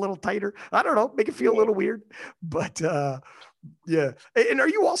other knee's a little tighter. I don't know, make it feel a little weird, but yeah. And are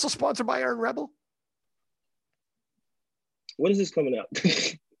you also sponsored by Iron Rebel? When is this coming out?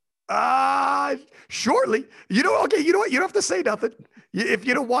 Shortly. Okay, you know what? You don't have to say nothing if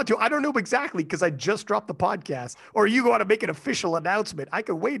you don't want to. I don't know exactly because I just dropped the podcast. Or you want to make an official announcement? I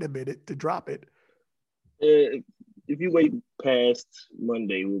can wait a minute to drop it. If you wait past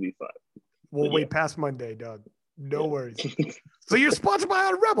Monday, we'll be fine. We'll wait past Monday, Doug. No worries. So you're sponsored by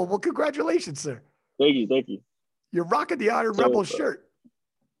Iron Rebel. Well, congratulations, sir. Thank you. You're rocking the Iron Rebel shirt.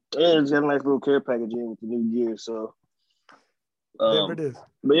 Yeah, it's got a nice little care package in with the new gear. So there it is.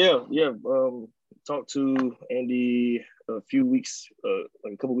 But yeah. Talked to Andy a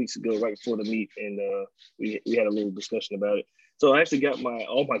couple weeks ago, right before the meet, and we had a little discussion about it. So I actually got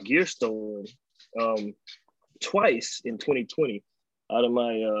all my gear stolen twice in 2020 out of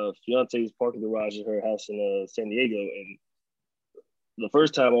my fiance's parking garage at her house in San Diego. And the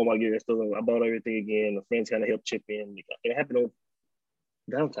first time all my gear got stolen, I bought everything again. The friends kind of helped chip in. It happened on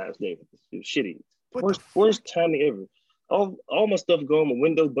Valentine's Day. It was shitty. Worst timing ever. All my stuff gone, my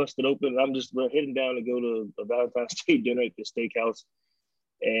window busted open, and I'm just heading down to go to a Valentine's Day dinner at the steakhouse.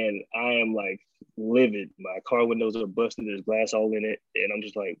 And I am like livid. My car windows are busted. There's glass all in it. And I'm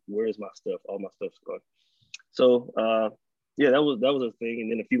just like, where's my stuff? All my stuff's gone. So that was a thing.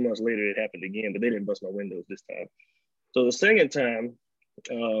 And then a few months later it happened again, but they didn't bust my windows this time. So the second time,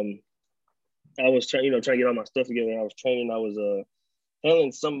 I was trying to get all my stuff together. I was training. I was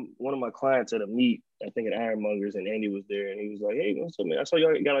handling one of my clients at a meet, I think at Ironmongers, and Andy was there, and he was like, "Hey, what's up, man? I saw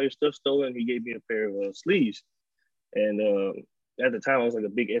you got all your stuff stolen." He gave me a pair of sleeves, and at the time I was like a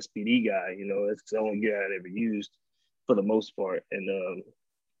big SPD guy. It's the only gear I'd ever used for the most part. And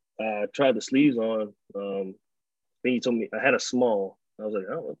I tried the sleeves on. Then he told me I had a small. I was like,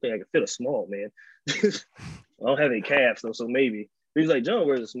 I don't think I can fit a small, man. I don't have any calves though, so maybe. He was like, John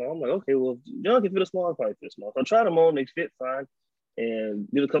wears a small. I'm like, okay, well, John can fit a small. I'll probably fit a small. So I tried them on. They fit fine. And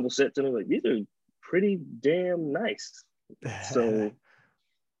did a couple sets, and I was like, these are pretty damn nice. So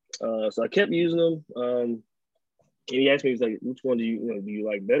I kept using them. And he asked me, he's like, which one do you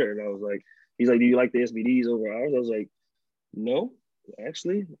like better? And I was like, he's like, do you like the SBDs over ours? I was like, no,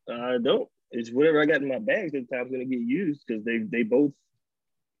 actually, I don't. it's whatever I got in my bags at the time is going to get used because they both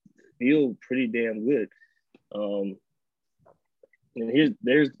feel pretty damn good. And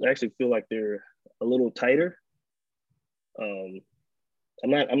there's actually feel like they're a little tighter. I'm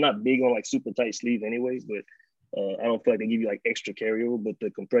not big on like super tight sleeves anyway, but I don't feel like they give you like extra carryover, but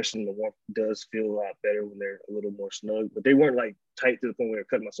the compression and the warmth does feel a lot better when they're a little more snug. But they weren't like tight to the point where they're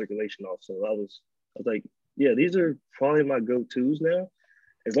cutting my circulation off. So I was like, yeah, these are probably my go-tos now,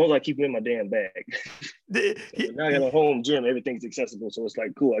 as long as I keep them in my damn bag. So now I got a home gym, everything's accessible, so it's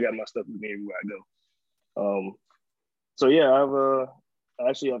like cool. I got my stuff with me everywhere I go. So yeah,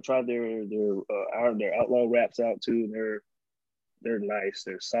 I've tried their outlaw wraps out too. They're nice.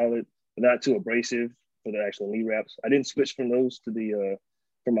 They're solid, but not too abrasive for the actual knee wraps. I didn't switch from those to the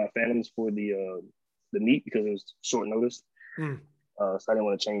for my Phantoms for the meat because it was short notice. So I didn't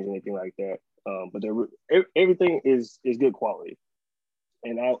want to change anything like that. But everything is good quality,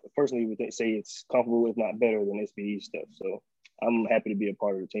 and I personally would say it's comparable, if not better, than SBD stuff. So I'm happy to be a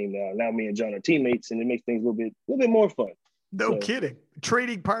part of the team now. Now me and John are teammates, and it makes things a little bit more fun. No kidding.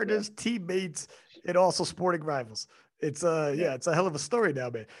 Trading partners, teammates, and also sporting rivals. It's it's a hell of a story now,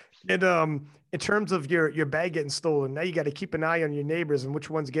 man. And in terms of your bag getting stolen, now you got to keep an eye on your neighbors and which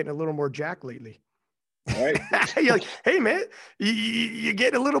one's getting a little more jacked lately. All right. You're like, hey man, you're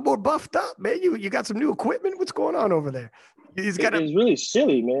getting a little more buffed up, man. You got some new equipment. What's going on over there? It's really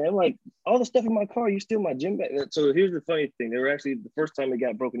silly, man. Like all the stuff in my car, you steal my gym bag. So here's the funny thing: they were actually the first time it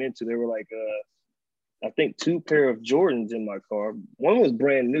got broken into. They were like, I think 2 pair of Jordans in my car. One was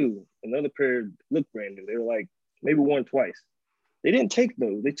brand new. Another pair looked brand new. They were like maybe worn twice. They didn't take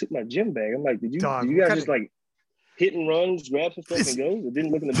those. They took my gym bag. I'm like, did you guys just like hit and runs, grab some stuff and go? It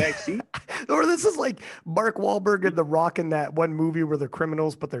didn't look in the back seat. Or this is like Mark Wahlberg and The Rock in that one movie where they're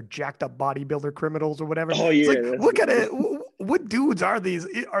criminals, but they're jacked up bodybuilder criminals or whatever. Oh yeah. Like, what dudes are these?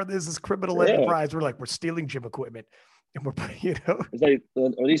 Are this criminal enterprise? We're like, we're stealing gym equipment. And we're, it's like,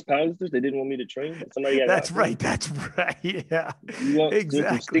 are these powerlifters? They didn't want me to train. That's right. That's right. Yeah. You want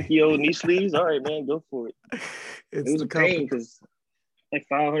exactly sticky old knee sleeves? All right, man, go for it. It was a pain because like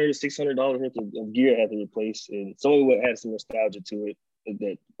 $500 to $600 worth of gear I had to replace, and some of it had some nostalgia to it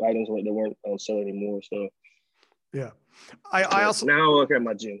that items that weren't on sale anymore. So yeah, I also now I work at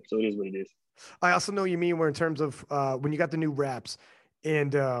my gym, so it is what it is. I also know you mean where in terms of when you got the new wraps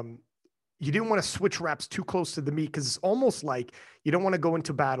and you didn't want to switch wraps too close to the meat because it's almost like you don't want to go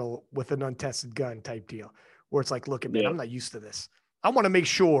into battle with an untested gun type deal where it's like, look, man, I'm not used to this. I want to make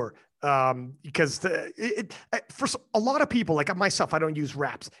sure because for a lot of people like myself, I don't use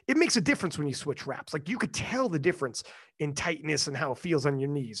wraps. It makes a difference when you switch wraps. Like you could tell the difference in tightness and how it feels on your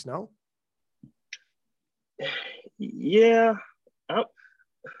knees. No? Yeah.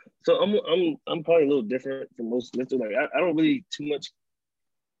 So I'm probably a little different from most lifters. Like I don't really too much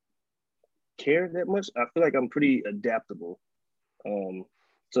care that much. I feel like I'm pretty adaptable.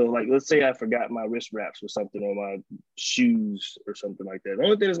 So like let's say I forgot my wrist wraps or something on my shoes or something like that. The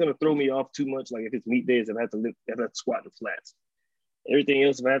only thing that's gonna throw me off too much, like if it's meet days, if I have to squat in flats. Everything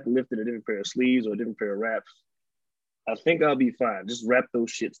else, if I have to lift in a different pair of sleeves or a different pair of wraps, I think I'll be fine. Just wrap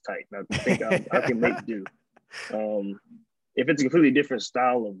those shits tight. I think I can make do. If it's a completely different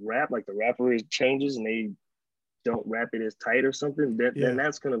style of wrap, like the wrapper changes and they don't wrap it as tight or something, then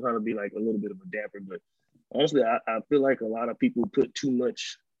that's going to kind of be like a little bit of a damper. But honestly, I feel like a lot of people put too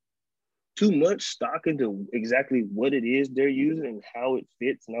much stock into exactly what it is they're using and how it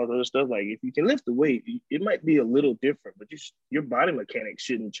fits and all the other stuff. Like if you can lift the weight, it might be a little different, but your body mechanics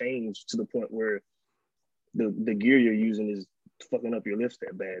shouldn't change to the point where the gear you're using is fucking up your lifts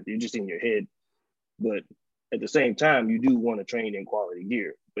that bad. You're just in your head. But at the same time, you do want to train in quality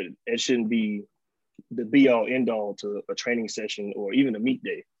gear, but it shouldn't be the be all end all to a training session or even a meet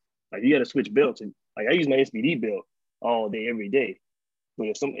day. Like you got to switch belts. And like I use my SBD belt all day, every day. But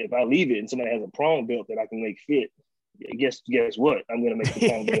if I leave it and somebody has a prong belt that I can make fit, guess what? I'm gonna make the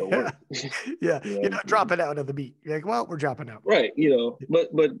prong belt work. You're not dropping out of the meet. You're like, well, we're dropping out. Right.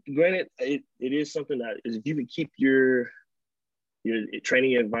 But granted, it is something that is if you can keep your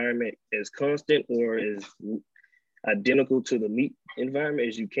training environment as constant or as identical to the meet environment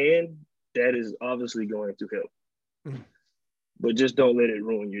as you can, that is obviously going to help. Mm-hmm. But just don't let it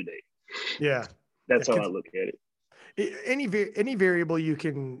ruin your day. Yeah. That's how I look at it. Any variable you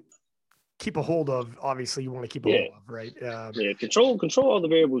can keep a hold of, obviously you want to keep a hold of, right? Control all the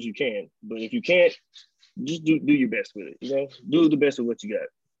variables you can. But if you can't, just do your best with it. Do the best with what you got.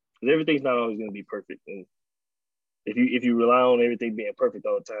 Because everything's not always going to be perfect. And if you rely on everything being perfect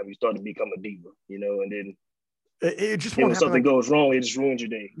all the time, you start to become a diva, and then it just when something goes wrong, it just ruins your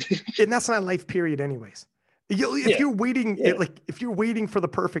day. And that's not life period anyways. If Yeah, you're waiting, yeah, if you're waiting for the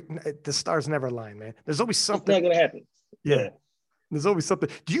perfect, the stars never align, man. There's always it's something. not gonna happen. Yeah, Yeah, there's always something.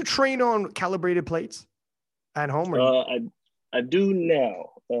 Do you train on calibrated plates at home, or you? I do now.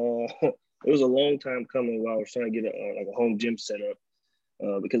 It was a long time coming while I was trying to get like a home gym set up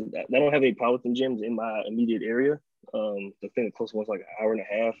because I don't have any powerlifting gyms in my immediate area. The thing the closest one's like an hour and a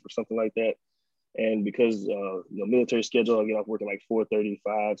half or something like that. And because military schedule, I get off work at like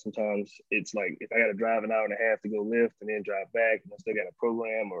 4:35. Sometimes it's like if I got to drive an hour and a half to go lift and then drive back, and I still got a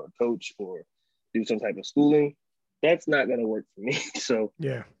program or a coach or do some type of schooling, that's not gonna work for me. So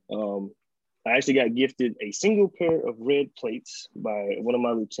Yeah. um, I actually got gifted a single pair of red plates by one of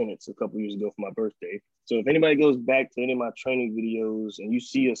my lieutenants a couple years ago for my birthday. So if anybody goes back to any of my training videos and you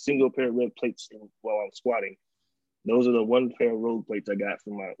see a single pair of red plates while I'm squatting, those are the one pair of road plates I got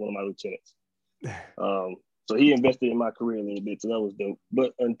from one of my lieutenants. So he invested in my career a little bit, so that was dope.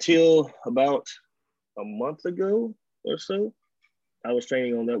 But until about a month ago or so, I was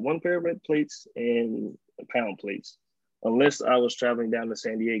training on that one pair of red plates and pound plates, unless I was traveling down to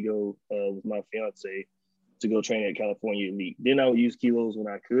San Diego with my fiance to go train at California Elite. Then I would use kilos when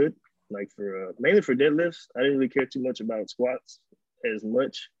I could, like for mainly for deadlifts. I didn't really care too much about squats as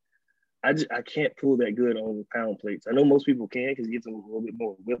much. I can't pull that good on pound plates. I know most people can because it gives them a little bit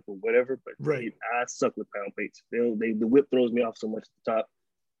more whip or whatever, but Right. I suck with pound plates. The whip throws me off so much at the top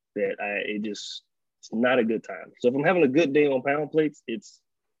that it's not a good time. So if I'm having a good day on pound plates, it's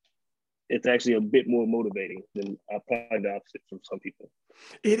actually a bit more motivating than probably the opposite from some people.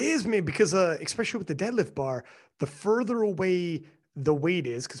 It is, man, because especially with the deadlift bar, the further away the weight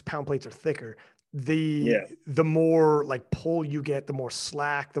is, because pound plates are thicker, Yeah, the more like pull you get, the more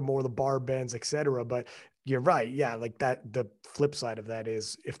slack, the more the bar bends, etc. But you're right, yeah, like that. The flip side of that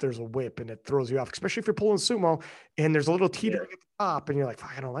is if there's a whip and it throws you off, especially if you're pulling sumo and there's a little teetering yeah, at the top, and you're like,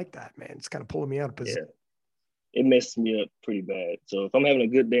 fuck, I don't like that, man. It's kind of pulling me out of position. yeah. It messes me up pretty bad. So if I'm having a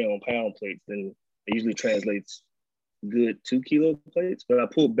good day on pound plates, then it usually translates good 2 kilo plates, but I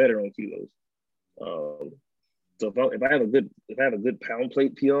pull better on kilos. Um, so if I have a good pound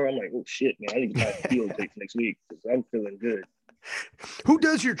plate PR, I'm like, oh shit, man, I need to buy some kilo plates next week because I'm feeling good. Who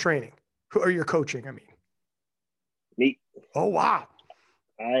does your training? Who are your coaching? I mean, Me, oh wow,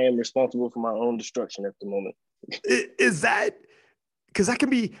 I am responsible for my own destruction at the moment. is that because that can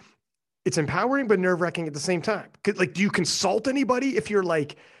be? It's empowering but nerve-wracking at the same time. Like, do you consult anybody if you're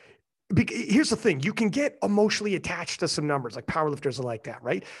like, here's the thing, you can get emotionally attached to some numbers, like powerlifters are like that,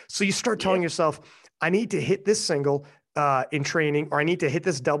 right? So you start Yeah, telling yourself, I need to hit this single in training, or I need to hit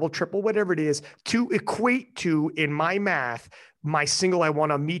this double, triple, whatever it is, to equate to, in my math, my single I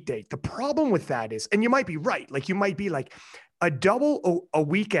want on meet date. The problem with that is, and you might be right, like you might be like, a double a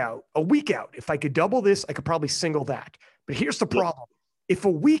week out, if I could double this, I could probably single that. But here's the yep, problem. If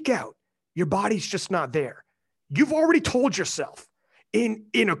a week out, your body's just not there. You've already told yourself. In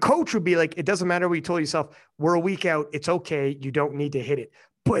a coach would be like, it doesn't matter what you told yourself. We're a week out. It's okay. You don't need to hit it.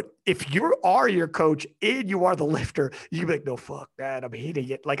 But if you are your coach and you are the lifter, you be like, no, fuck that. I'm hitting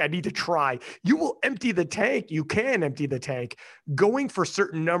it. Like, I need to try. You will empty the tank. You can empty the tank going for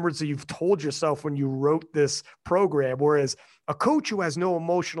certain numbers that you've told yourself when you wrote this program. Whereas a coach who has no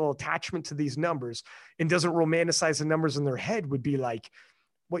emotional attachment to these numbers and doesn't romanticize the numbers in their head would be like,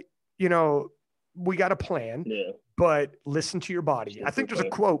 what, you know, we got a plan, yeah. but listen to your body. I think there's a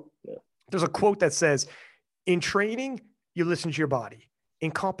quote. Yeah, There's a quote that says, in training, you listen to your body. In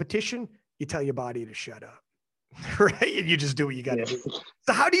competition, you tell your body to shut up. Right? And you just do what you got to yeah, do.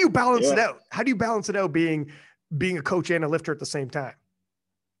 So how do you balance yeah. it out? How do you balance it out being a coach and a lifter at the same time?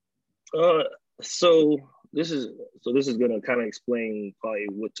 Uh, so this is gonna kind of explain probably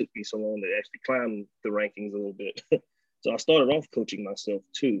what took me so long to actually climb the rankings a little bit. So I started off coaching myself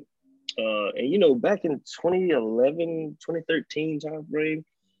too. And back in 2011, 2013 time frame,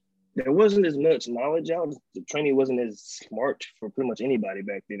 there wasn't as much knowledge out. The training wasn't as smart for pretty much anybody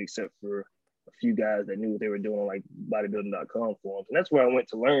back then, except for a few guys that knew what they were doing on like bodybuilding.com forums. And that's where I went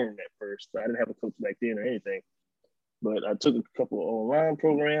to learn at first. I didn't have a coach back then or anything. But I took a couple of online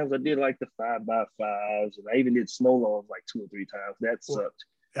programs. I did like the 5x5s, and I even did snow logs like 2 or 3 times. That sucked.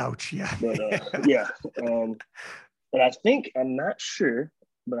 Ouch. Yeah. But yeah. And I'm not sure,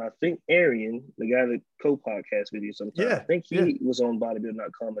 but I think Arian, the guy that co-podcast with you sometimes, I Yeah. think Yeah. he was on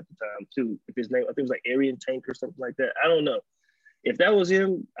bodybuilding.com at the time too. If his name, I think it was like Arian Tank or something like that. I don't know. If that was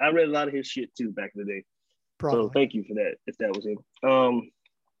him, I read a lot of his shit too back in the day. So Probably. thank you for that, if that was him.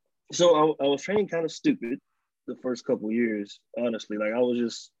 So I was training kind of stupid the first couple of years, honestly. Like I was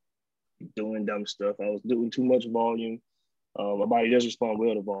just doing dumb stuff. I was doing too much volume. My body does respond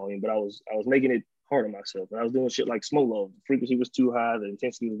well to volume, but I was making it hard on myself. And I was doing shit like Smolo. The frequency was too high, the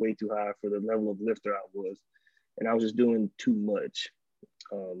intensity was way too high for the level of lifter I was. and I was just doing too much.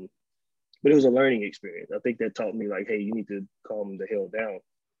 But it was a learning experience. I think that taught me like, hey, you need to calm the hell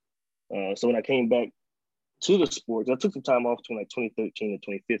down. So when I came back to the sports, I took some time off between like 2013 and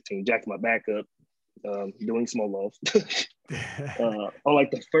 2015, jacked my back up, doing small love. On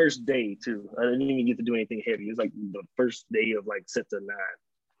like the first day too. I didn't even get to do anything heavy. It was like the first day of like sets of 9.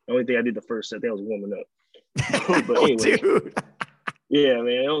 The only thing I did the first set, that was warming up. But anyway, dude. Yeah,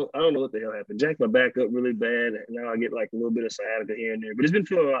 man, I don't know what the hell happened. Jacked my back up really bad, and now I get like a little bit of sciatica here and there, but it's been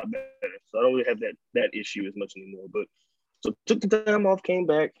feeling a lot better. So I don't really have that issue as much anymore. But so took the time off, came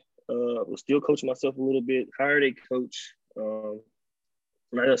back, was still coaching myself a little bit, hired a coach. I'm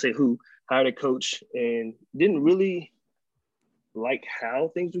not gonna say who, hired a coach, and didn't really like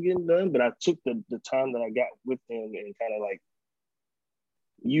how things were getting done, but I took the time that I got with him and kind of like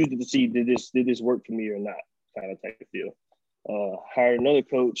used it to see did this work for me or not, kind of type of deal. Hired another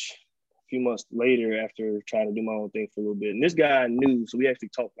coach a few months later after trying to do my own thing for a little bit. And this guy I knew, so we actually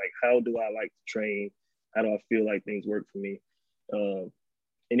talked like, how do I like to train? How do I feel like things work for me? And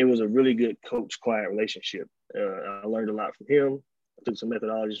it was a really good coach-client relationship. I learned a lot from him. I took some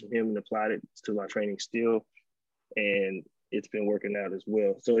methodologies from him and applied it to my training still. And it's been working out as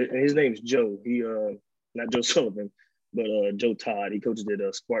well. So his name's Joe. He, not Joe Sullivan, but Joe Todd. He coaches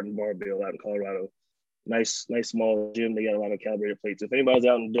at Spartan Barbell out in Colorado. Nice small gym. They got a lot of calibrated plates. If anybody's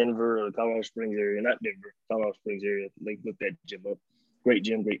out in Denver or the Colorado Springs area, not Denver, Colorado Springs area, they look that gym up. Great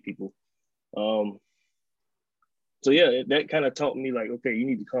gym, great people. So yeah, that kind of taught me like, okay, you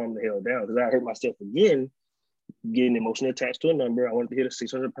need to calm the hell down, because I hurt myself again, getting emotionally attached to a number. I wanted to hit a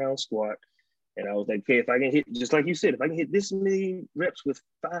 600-pound squat. And I was like, okay, if I can hit, just like you said, if I can hit this many reps with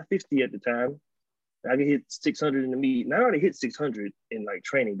 550 at the time, I can hit 600 in the meet. And I already hit 600 in like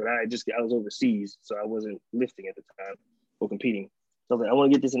training, but I was overseas, so I wasn't lifting at the time or competing. So I was like, I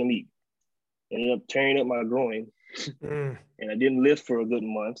want to get this in the meet. Ended up tearing up my groin, and I didn't lift for a good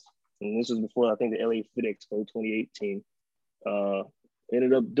month. And this was before, I think, the LA Fit Expo 2018.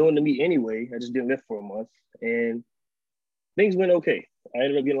 Ended up doing the meet anyway. I just didn't lift for a month, and things went okay. I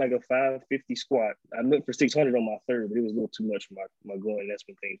ended up getting like a 550 squat. I went for 600 on my third, but it was a little too much for my groin. That's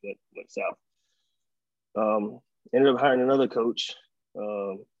when things went south. Ended up hiring another coach.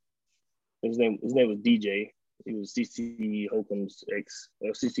 His name was DJ. He was CC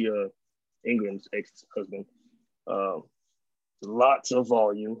Ingram's ex-husband. Lots of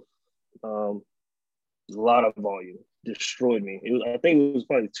volume. A lot of volume. Destroyed me. I think it was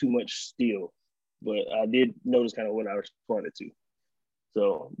probably too much steel, but I did notice kind of what I responded to.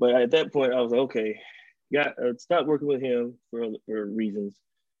 So, but at that point, I was like, okay, stopped working with him for reasons.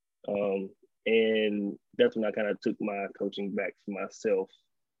 And that's when I kind of took my coaching back for myself,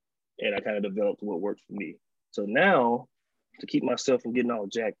 and I kind of developed what worked for me. So now, to keep myself from getting all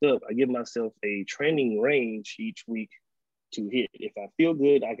jacked up, I give myself a training range each week to hit. If I feel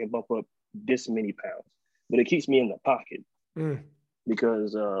good, I can bump up this many pounds, but it keeps me in the pocket.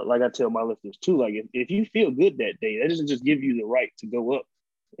 Because like I tell my lifters too, like if you feel good that day, that doesn't just give you the right to go up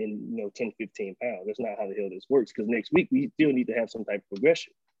in 10, 15 pounds. That's not how the hell this works, because next week we still need to have some type of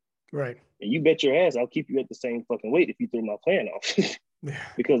progression. Right. And you bet your ass I'll keep you at the same fucking weight if you throw my plan off.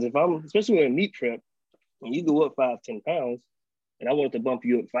 Because if I'm, especially in meet prep, when you go up 5-10 pounds and I wanted to bump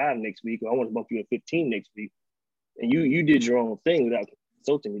you up 5 next week, or I want to bump you up 15 next week, and you did your own thing without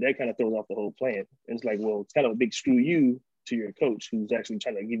consulting me, that kind of throws off the whole plan. And it's like, well, it's kind of a big screw you to your coach who's actually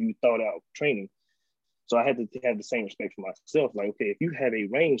trying to give you thought out training. So I had to have the same respect for myself. Like, okay, if you have a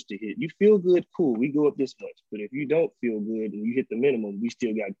range to hit, you feel good, cool, we go up this much. But if you don't feel good and you hit the minimum, we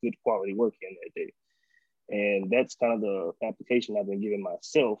still got good quality work in that day. And that's kind of the application I've been giving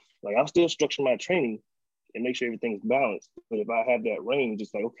myself. Like, I'll still structure my training and make sure everything's balanced. But if I have that range,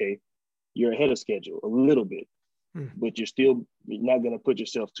 it's like, okay, you're ahead of schedule a little bit, but you're still not going to put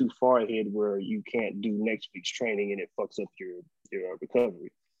yourself too far ahead where you can't do next week's training and it fucks up your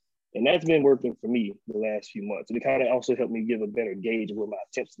recovery. And that's been working for me the last few months. And it kind of also helped me give a better gauge of where my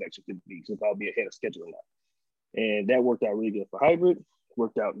attempt selection could be, so if I'll be ahead of schedule or not. And that worked out really good for hybrid,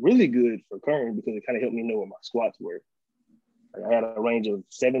 worked out really good for Kern, because it kind of helped me know where my squats were. Like, I had a range of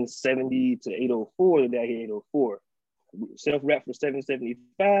 770 to 804, the day I hit 804. Self-wrap for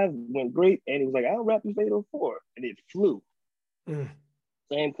 775 went great, and he was like, I'll wrap you for 804, and it flew.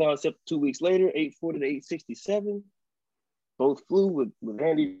 Same concept 2 weeks later, 840 to 867. Both flew with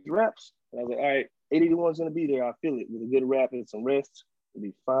handy wraps. And I was like, all right, 881's going to be there. I feel it. With a good wrap and some rest, it'll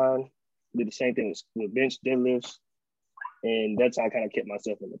be fine. Did the same thing with bench deadlifts. And that's how I kind of kept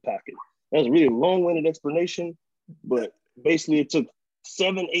myself in the pocket. That was a really long-winded explanation, but basically it took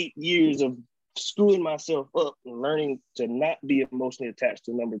 7-8 years of screwing myself up and learning to not be emotionally attached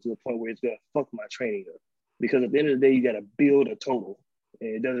to a number to the point where it's going to fuck my training up. because at the end of the day, you got to build a total.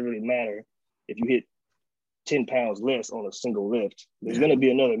 And it doesn't really matter if you hit 10 pounds less on a single lift. There's going to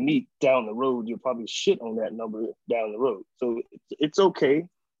be another meet down the road. You'll probably shit on that number down the road. So it's okay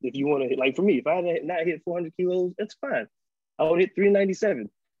if you want to hit, like for me, if I had not hit 400 kilos, that's fine. I would hit 397.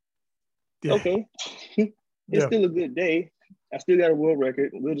 Yeah. Okay. It's still a good day. I still got a world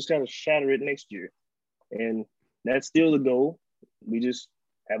record. We'll just kind of shatter it next year. And that's still the goal. We just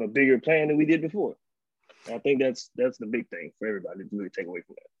have a bigger plan than we did before. I think that's the big thing for everybody to really take away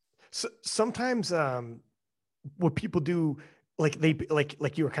from that. So sometimes what people do, like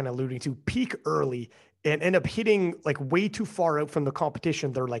you were kind of alluding to, peak early and end up hitting like way too far out from the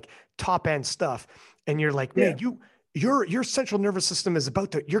competition. They're like top end stuff. And you're like, man, your central nervous system is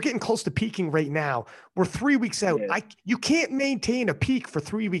you're getting close to peaking right now. We're 3 weeks out. Yeah. You can't maintain a peak for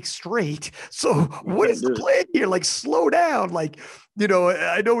 3 weeks straight. So what is the plan here? Like slow down. Like,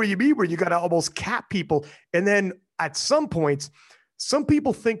 I know what you mean, where you got to almost cap people. And then at some points, some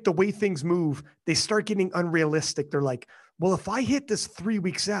people think the way things move, they start getting unrealistic. They're like, well, if I hit this 3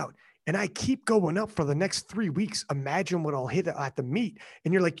 weeks out and I keep going up for the next 3 weeks, imagine what I'll hit at the meet.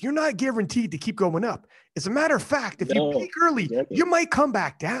 And you're like, you're not guaranteed to keep going up. As a matter of fact, if you peak early, you might come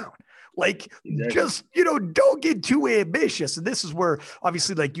back down. Like, just, don't get too ambitious. And this is where,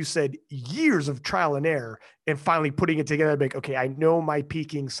 obviously, like you said, years of trial and error and finally putting it together. Like, okay, I know my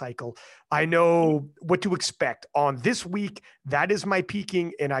peaking cycle. I know what to expect on this week. That is my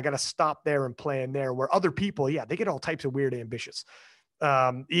peaking. And I got to stop there and plan there, where other people, they get all types of weird ambitious.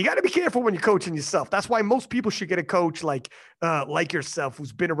 You got to be careful when you're coaching yourself. That's why most people should get a coach like yourself,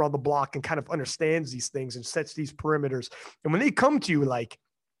 who's been around the block and kind of understands these things and sets these perimeters. And when they come to you like,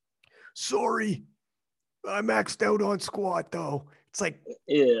 sorry, I maxed out on squat though. It's like,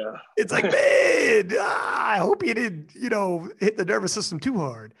 it's like, man, I hope you didn't, hit the nervous system too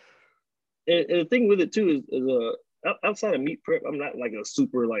hard. And the thing with it too is outside of meet prep, I'm not like a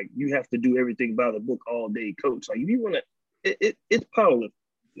super, like, you have to do everything by the book all day coach. Like, if you want to, it's powerlifting.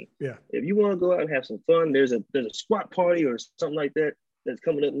 Yeah. If you want to go out and have some fun, there's a squat party or something like that that's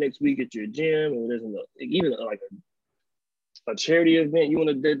coming up next week at your gym, or there's even like a charity event you want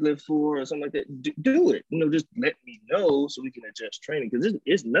to deadlift for or something like that. Do it. Just let me know so we can adjust training, because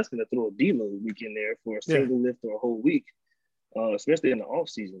it's nothing to throw a deload week in there for a single lift or a whole week, especially in the off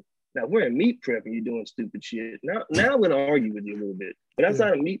season. Now we're in meet prep and you're doing stupid shit. Now I'm going to argue with you a little bit. But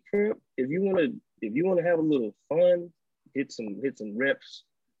outside of meet prep, if you want to have a little fun, hit some reps,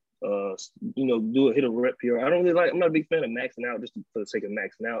 hit a rep PR. I'm not a big fan of maxing out just for the sake of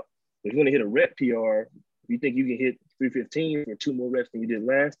maxing out. If you want to hit a rep PR, if you think you can hit 315 for 2 more reps than you did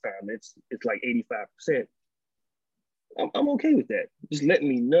last time, it's like 85%. I'm okay with that. Just let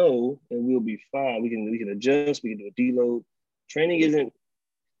me know and we'll be fine. We can adjust, we can do a deload. Training isn't,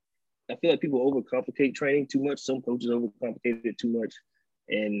 I feel like people overcomplicate training too much. Some coaches overcomplicate it too much.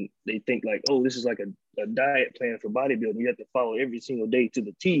 And they think like, oh, this is like a diet plan for bodybuilding. You have to follow every single day to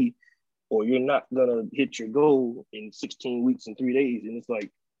the T, or you're not gonna hit your goal in 16 weeks and 3 days. And it's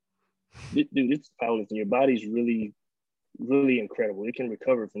like, dude, it's powerlifting. Your body's really, really incredible. It can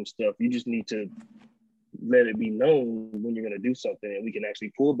recover from stuff. You just need to let it be known when you're gonna do something, and we can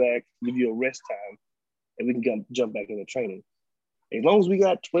actually pull back, give you a rest time, and we can jump back into training. As long as we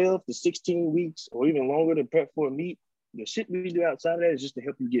got 12 to 16 weeks or even longer to prep for a meet, the shit we do outside of that is just to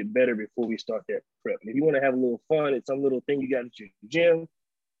help you get better before we start that prep. And if you want to have a little fun at some little thing you got at your gym,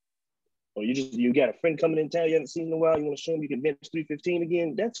 or you got a friend coming in town you haven't seen in a while, you want to show them you can bench 315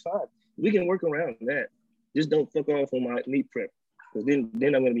 again, that's fine. We can work around that. Just don't fuck off on my meet prep, because then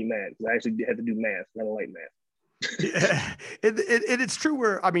I'm going to be mad, because I actually had to do math. I don't like math. Yeah. And it's true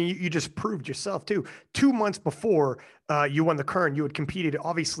where, I mean, you just proved yourself too. 2 months before you won the Kern, you had competed.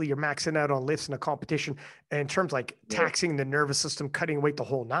 Obviously, you're maxing out on lifts in a competition in terms like taxing the nervous system, cutting weight, the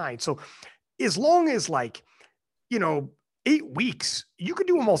whole nine. So as long as 8 weeks, you could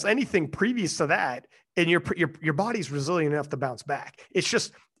do almost anything previous to that, and your body's resilient enough to bounce back. It's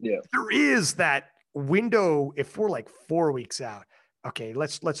just there is that window. If we're like 4 weeks out, okay,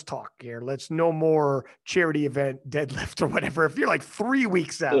 let's talk here. Let's no more charity event deadlift or whatever. If you're like 3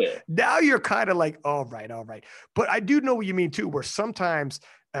 weeks out, now you're kind of like, all right. But I do know what you mean too, where sometimes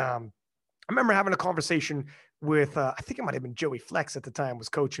I remember having a conversation with, I think it might've been Joey Flex at the time was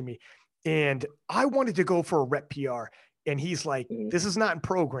coaching me, and I wanted to go for a rep PR. And he's like, this is not in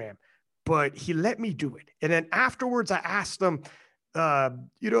program, but he let me do it. And then afterwards I asked him,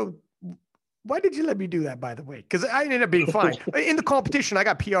 why did you let me do that, by the way? Because I ended up being fine. In the competition, I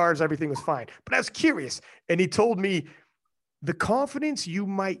got PRs, everything was fine. But I was curious. And he told me the confidence you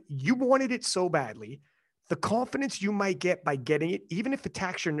wanted it so badly, the confidence you might get by getting it, even if it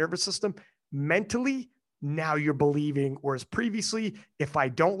attacks your nervous system, mentally now you're believing. Whereas previously, if I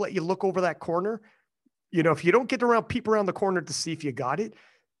don't let you look over that corner, if you don't get around, peep around the corner to see if you got it,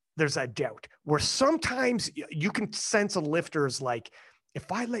 there's that doubt. Where sometimes you can sense a lifter's like, if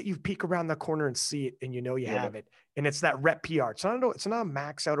I let you peek around the corner and see it, and you have it, and it's that rep PR. It's not a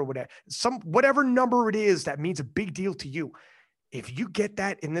max out or whatever. Whatever number it is that means a big deal to you. If you get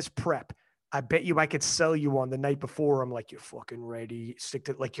that in this prep, I bet you I could sell you on the night before. I'm like, you're fucking ready. Stick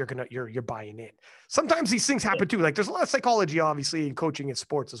to like you're buying in. Sometimes these things happen too. Like there's a lot of psychology, obviously, in coaching and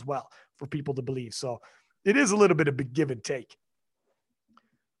sports as well for people to believe. So it is a little bit of a give and take.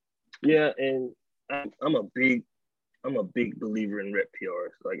 Yeah, and I'm a big believer in rep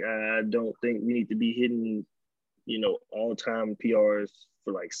PRs. Like I don't think we need to be hitting, all-time PRs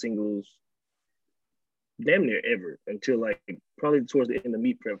for like singles damn near ever until like probably towards the end of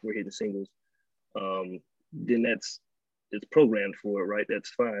meet prep we're hitting singles. Then it's programmed for it, right? That's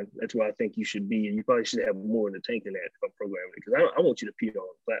fine. That's why I think you should be, and you probably should have more in the tank than that if I'm programming it, because I want you to PR on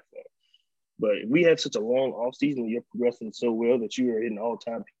the platform. But if we have such a long off season, you're progressing so well that you are hitting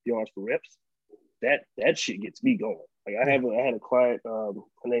all-time PRs for reps, that shit gets me going. Like I had a client, her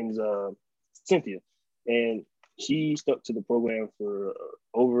name's Cynthia, and she stuck to the program for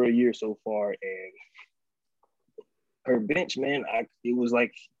over a year so far, and her bench, man, it was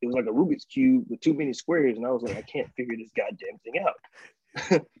like a Rubik's Cube with too many squares, and I was like, I can't figure this goddamn thing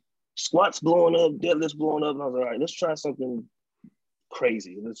out. Squats blowing up, deadlifts blowing up, and I was like, all right, let's try something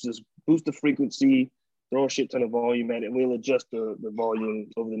crazy. Let's just boost the frequency, throw a shit ton of volume at it, and we'll adjust the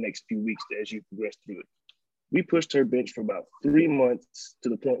volume over the next few weeks as you progress through it. We pushed her bench for about 3 months to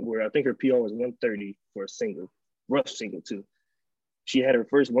the point where I think her PR was 130 for a single, rough single too. She had her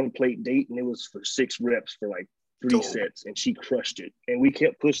first one plate date, and it was for 6 reps for like 3 sets, and she crushed it. And we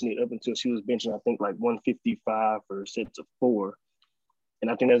kept pushing it up until she was benching, I think, like 155 for sets of 4. And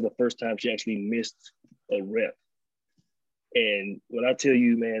I think that was the first time she actually missed a rep. And when I tell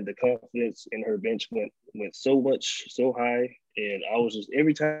you, man, the confidence in her bench went so high. And I was just,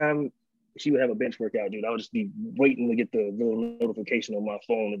 every time she would have a bench workout, dude, I would just be waiting to get the little notification on my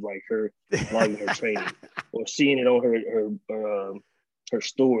phone of like her logging her training or seeing it on her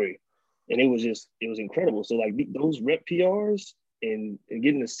story. And it was incredible. So like those rep PRs and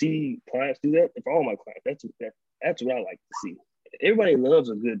getting to see clients do that, for all my clients, that's what I like to see. Everybody loves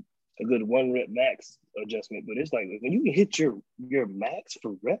a good 1 rep max adjustment, but it's like when you can hit your max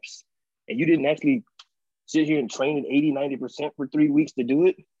for reps and you didn't actually sit here and train at 80-90% for 3 weeks to do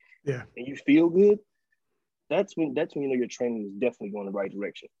it, yeah, and you feel good, that's when your training is definitely going the right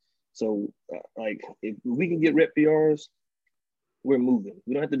direction. So like if we can get rep PRs, we're moving.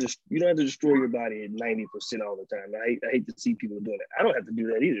 You don't have to destroy your body at 90% all the time. I hate to see people doing that. I don't have to do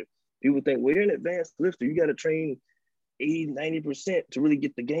that either. People think, well, you're an advanced lifter, you got to train 80-90% to really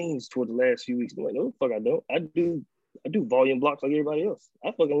get the gains toward the last few weeks. I'm like, no, fuck, I don't. I do volume blocks like everybody else. I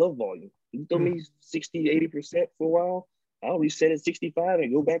fucking love volume. You throw me 60-80% for a while, I'll reset at 65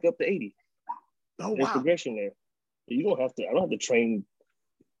 and go back up to 80. Oh, There's wow. progression there. I don't have to train.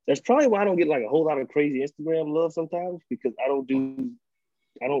 That's probably why I don't get like a whole lot of crazy Instagram love sometimes, because I'm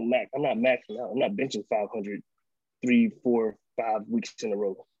not maxing out. I'm not benching 500 3, 4, 5 weeks in a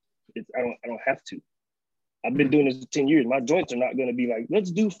row. I don't have to. I've been doing this for 10 years. My joints are not going to be like,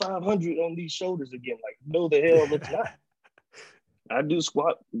 let's do 500 on these shoulders again. Like, no, the hell, let's not. I do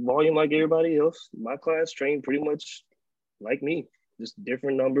squat volume like everybody else. My class train pretty much like me. Just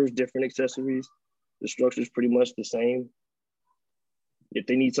different numbers, different accessories. The structure is pretty much the same. If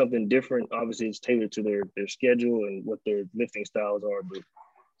they need something different, obviously it's tailored to their schedule and what their lifting styles are. But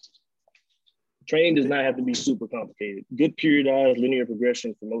training does not have to be super complicated. Good periodized linear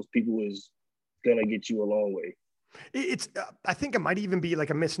progression for most people is gonna get you a long way. It's I think it might even be like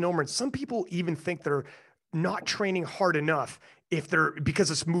a misnomer. Some people even think they're not training hard enough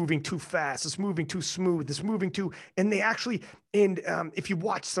because it's moving too fast, it's moving too smooth, it's moving too, and they actually, if you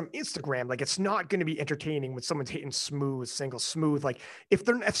watch some Instagram, like it's not going to be entertaining when someone's hitting single smooth. Like if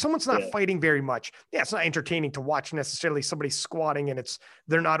someone's not fighting very much, it's not entertaining to watch necessarily somebody squatting and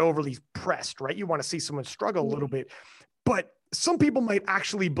they're not overly pressed, right? You want to see someone struggle a little bit, but some people might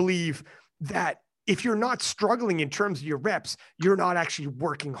actually believe that if you're not struggling in terms of your reps, you're not actually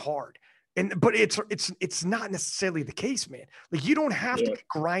working hard. But it's not necessarily the case, man. Like you don't have to be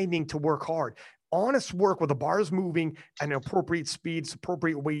grinding to work hard. Honest work with the bars moving and appropriate speeds,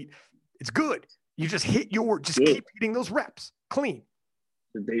 appropriate weight, it's good. You just keep hitting those reps clean.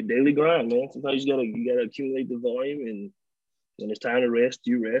 The daily grind, man. Sometimes you gotta accumulate the volume, and when it's time to rest,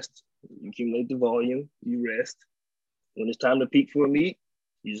 you rest. You accumulate the volume, you rest. When it's time to peak for a meet,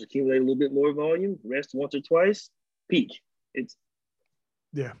 you just accumulate a little bit more volume, rest once or twice, peak.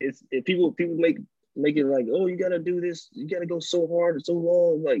 If people make make it like, oh, you got to do this. You got to go so hard and so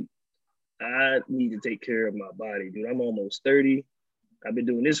long. Like, I need to take care of my body, dude. I'm almost 30. I've been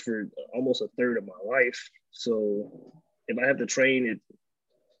doing this for almost a third of my life. So if I have to train at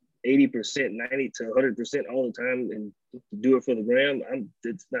 80%, 90 to 100% all the time and do it for the gram,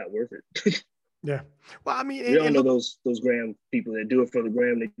 it's not worth it. Yeah. Well, I mean, We all know those gram people that do it for the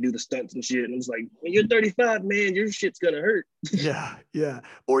gram. They do the stunts and shit. And it's like, when you're 35, man, your shit's going to hurt. Yeah. Yeah.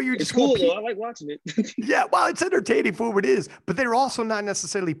 Or you're it's just cool, though. I like watching it. Yeah. Well, it's entertaining for what it is, but they're also not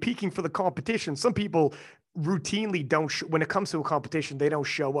necessarily peaking for the competition. Some people routinely don't, when it comes to a competition, they don't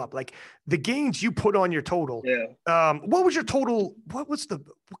show up. Like the gains you put on your total. Yeah. What was your total? What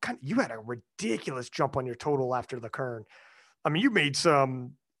kind you had a ridiculous jump on your total after the Kern. I mean, you made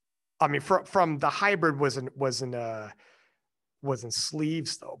some, I mean, from the hybrid wasn't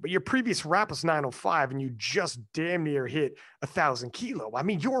sleeves though, but your previous wrap was 905 and you just damn near hit 1,000 kilo. I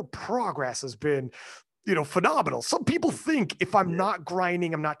mean, your progress has been, phenomenal. Some people think if I'm not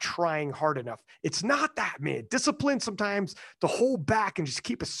grinding, I'm not trying hard enough. It's not that, man. Discipline sometimes to hold back and just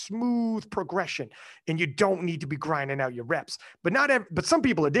keep a smooth progression. And you don't need to be grinding out your reps. But but some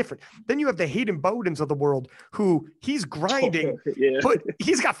people are different. Then you have the Hayden Bowdens of the world who he's grinding, but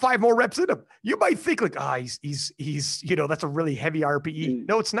he's got 5 more reps in him. You might think like, he's that's a really heavy RPE.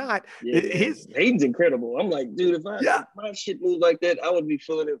 No, it's not. Yeah, Hayden's incredible. I'm like, dude, if my shit moved like that, I would be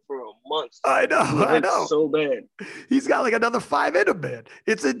feeling it for a month. I know. So bad. He's got like another 5 in him, man.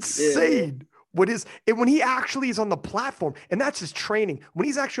 It's insane. When he actually is on the platform, and that's his training. When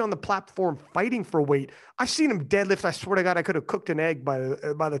he's actually on the platform fighting for weight, I've seen him deadlift. I swear to God, I could have cooked an egg by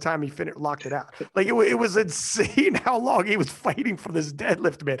the time he locked it out. Like it was insane how long he was fighting for this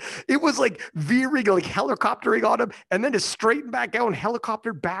deadlift, man. It was like veering, like helicoptering on him, and then to straighten back out and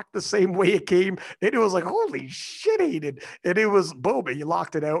helicopter back the same way it came. And it was like, holy shit, Hayden. And it was boom, he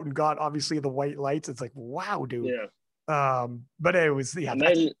locked it out and got obviously the white lights. It's like, wow, dude. Yeah. But it was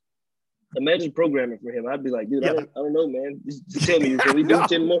Imagine programming for him. I'd be like, dude, I don't know, man. Just tell me, can we do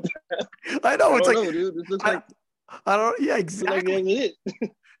 10 more? I know. It's like, dude. It looks like I don't. Yeah, exactly.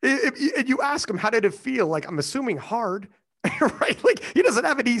 If you ask him, how did it feel? Like, I'm assuming hard, right? Like he doesn't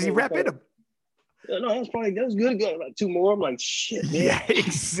have an easy rep in him. No, that was good. Got like 2 more. I'm like, shit, man. Yeah,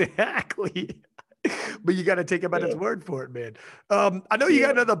 exactly. But you got to take him at his word for it, man. I know you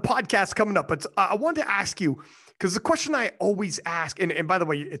got another podcast coming up, but I wanted to ask you, because the question I always ask, and by the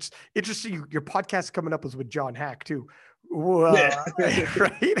way, it's interesting, your podcast coming up is with John Hack too, right?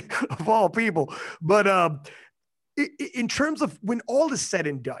 Of all people. But in terms of when all is said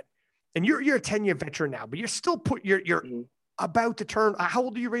and done, and you're a 10-year veteran now, but you're still you're about to turn, how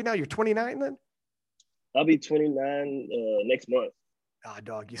old are you right now? You're 29 then? I'll be 29 next month.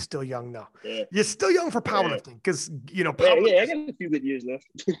 Dog, you're still young though. Yeah. You're still young for powerlifting because powerlifting. I got a few good years left.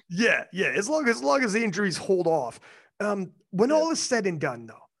 yeah. As long as the injuries hold off. When all is said and done,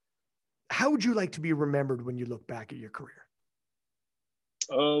 though, how would you like to be remembered when you look back at your career?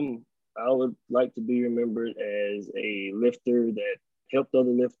 I would like to be remembered as a lifter that helped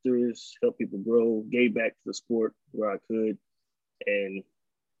other lifters, helped people grow, gave back to the sport where I could, and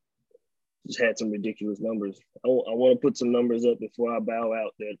just had some ridiculous numbers. I want to put some numbers up before I bow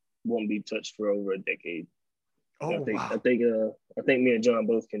out that won't be touched for over a decade. I think me and John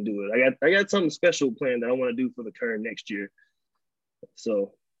both can do it. I got something special planned that I want to do for the Kern next year.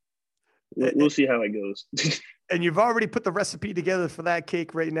 So we'll see how it goes. And you've already put the recipe together for that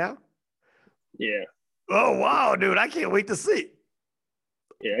cake right now? Yeah. Oh, wow, dude. I can't wait to see.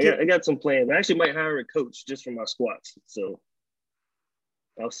 Yeah, I got some plans. I actually might hire a coach just for my squats. So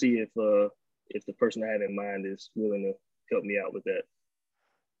I'll see if the person I have in mind is willing to help me out with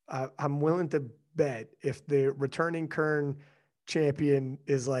that. I'm willing to bet if the returning Kern champion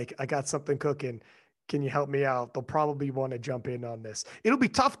is like, I got something cooking, can you help me out? They'll probably want to jump in on this. It'll be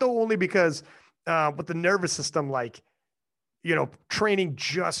tough though, only because with the nervous system, like, training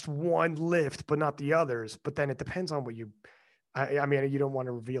just one lift, but not the others. But then it depends on what I mean, you don't want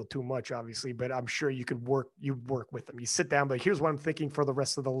to reveal too much, obviously, but I'm sure you work with them. You sit down, but here's what I'm thinking for the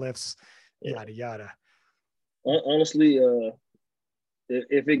rest of the lifts, yada, yada. Honestly,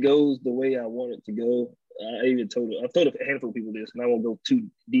 if it goes the way I want it to go, I've told a handful of people this, and I won't go too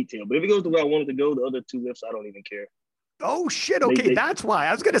detailed, but if it goes the way I want it to go, the other 2 lifts, I don't even care. Oh shit! Okay, that's why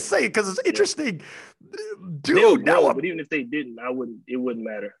I was gonna say, because it's interesting, dude. But even if they didn't, it wouldn't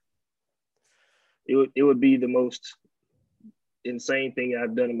matter. It would be the most insane thing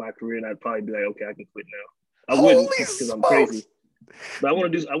I've done in my career, and I'd probably be like, okay, I can quit now. I wouldn't because I'm crazy, but I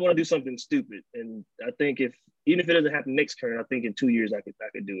want to do something stupid, and I think even if it doesn't happen next Kern, I think in 2 years I could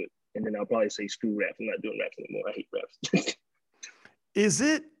do it, and then I'll probably say screw reps. I'm not doing reps anymore. I hate reps. Is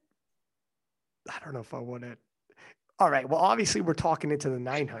it I don't know if I want to. All right. Well, obviously we're talking into the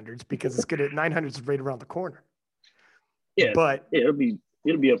 900s because it's good at 900s is right around the corner. Yeah, But yeah, it'll be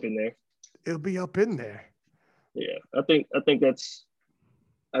up in there. it'll be up in there. Yeah, I think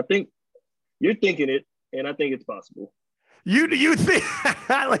you're thinking it, and I think it's possible. You think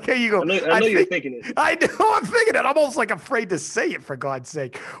like how you go? I know you're thinking it. I know I'm thinking it. I'm almost like afraid to say it for God's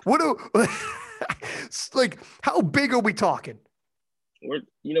sake. What do like how big are we talking? You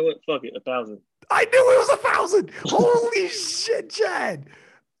know what? Fuck it, 1,000. I knew it was 1,000. Holy shit, Chad.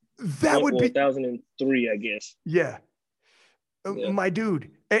 That would be 1,003, I guess. yeah. Yeah. My dude.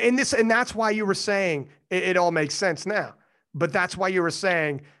 And that's why you were saying it all makes sense now. But that's why you were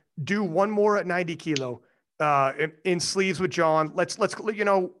saying do one more at 90 kilo. In sleeves with John. Let's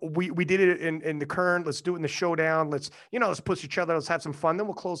we did it in the Kern. Let's do it in the showdown. Let's push each other. Let's have some fun. Then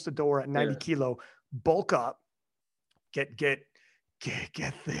we'll close the door at 90 kilo. Bulk up. Get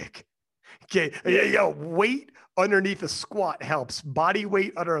thick. Weight underneath a squat helps. Body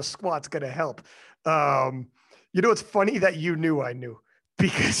weight under a squat's gonna help. It's funny that you knew I knew.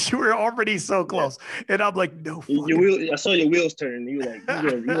 Because you were already so close. Yeah. And I'm like, no I saw your wheels turn. You were like,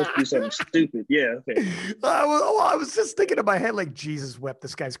 you must do something stupid. Yeah, okay. I was just thinking in my head, like, Jesus wept.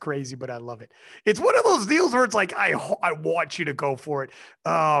 This guy's crazy, but I love it. It's one of those deals where it's like, I want you to go for it.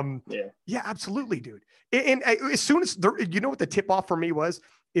 Yeah, absolutely, dude. And as soon as, you know what the tip off for me was?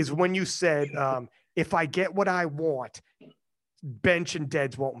 Is when you said, if I get what I want, bench and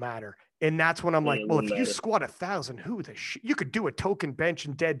deads won't matter. And that's when I'm like, well, if you squat 1,000, you could do a token bench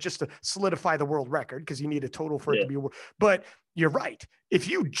and dead just to solidify the world record because you need a total for it to be. But you're right. If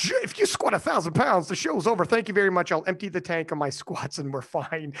you squat 1,000 pounds, the show's over. Thank you very much. I'll empty the tank on my squats and we're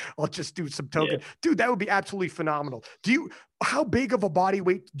fine. I'll just do some token. Yeah. Dude, that would be absolutely phenomenal. How big of a body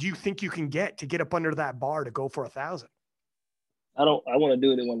weight do you think you can get to get up under that bar to go for 1,000? I want to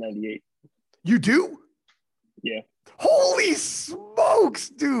do it at 198. You do? Yeah. Holy smokes,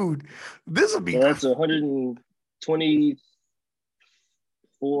 dude. This will be that's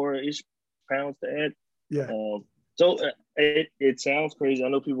 124-ish pounds to add. Yeah. So it sounds crazy. I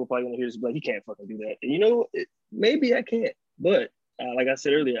know people are probably going to hear this, but he can't fucking do that. And maybe I can't. But like I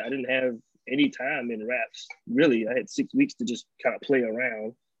said earlier, I didn't have any time in wraps. Really, I had 6 weeks to just kind of play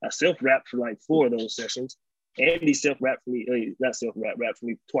around. I self-wrapped for like 4 of those sessions. Andy self-wrapped for me, wrapped for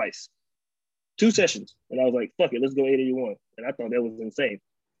me twice. 2 sessions. And I was like, fuck it, let's go 881. And I thought that was insane.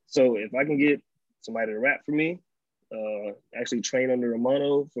 So if I can get somebody to wrap for me, actually train under a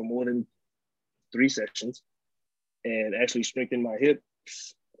mono for more than 3 sessions and actually strengthen my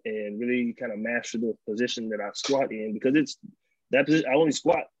hips and really kind of master the position that I squat in, because it's that position, I only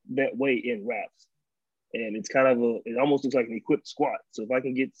squat that way in wraps. And it's kind of it almost looks like an equipped squat. So if I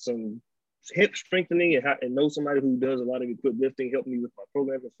can get some hip strengthening and know somebody who does a lot of equipped lifting, help me with my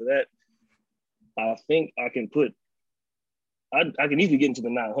programming for that, I think I can I can easily get into the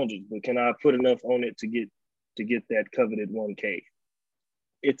 900s, but can I put enough on it to get that coveted 1K?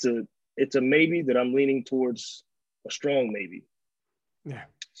 It's a maybe that I'm leaning towards a strong maybe. Yeah.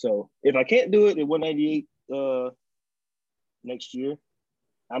 So if I can't do it at 198 next year,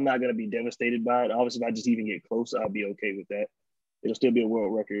 I'm not going to be devastated by it. Obviously, if I just even get close, I'll be okay with that. It'll still be a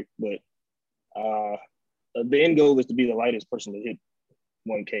world record, but the end goal is to be the lightest person to hit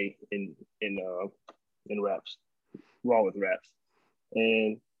 1K in wraps, raw with wraps.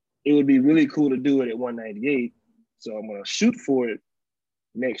 And it would be really cool to do it at 198. So I'm going to shoot for it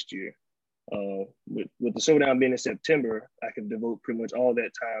next year. With the showdown being in September, I can devote pretty much all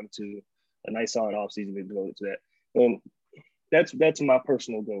that time to a nice solid offseason devoted to that. That's my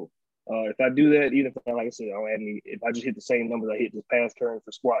personal goal. If I do that, even if, like I said, if I just hit the same numbers I hit this past Kern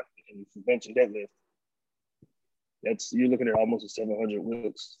for squat and for bench and deadlift, you're looking at almost a 700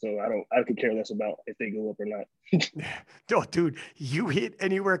 Wilks. So I could care less about if they go up or not. Oh, dude, you hit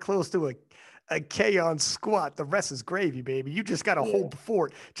anywhere close to a K on squat, the rest is gravy, baby. You just got to hold the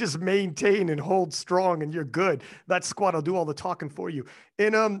fort, just maintain and hold strong, and you're good. That squat will do all the talking for you.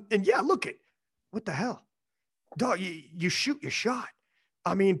 And yeah, look at what the hell, dog. You shoot your shot.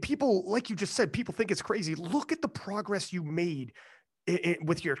 I mean, people, like you just said, people think it's crazy. Look at the progress you made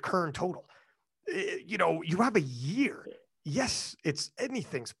with your current total. You have a year. Yes,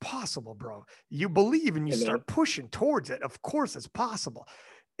 anything's possible, bro. You believe and you start pushing towards it. Of course, it's possible.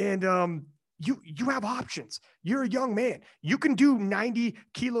 And you have options. You're a young man. You can do 90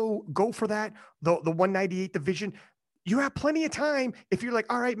 kilo, go for that, the 198 division. You have plenty of time. If you're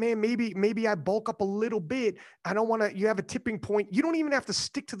like, all right, man, maybe I bulk up a little bit. I don't want to, you have a tipping point. You don't even have to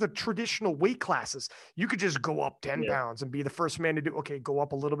stick to the traditional weight classes. You could just go up 10 pounds and be the first man to do, okay, go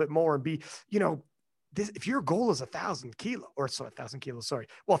up a little bit more and be, if your goal is 1,000 kilo or so 1,000 kilos, sorry,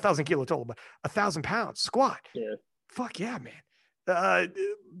 well, 1,000 kilo total, but 1,000 pounds squat. Yeah. Fuck yeah, man.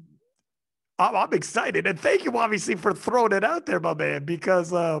 I'm excited, and thank you obviously for throwing it out there, my man,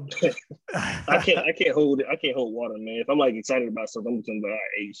 because I can't hold water, man. If I'm like excited about something, I'm just gonna be like,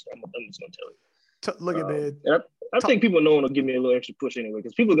 hey, I'm just gonna tell you. Look at it. And I think people know will give me a little extra push anyway,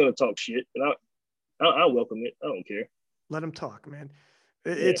 because people are gonna talk shit, and I welcome it. I don't care. Let them talk, man.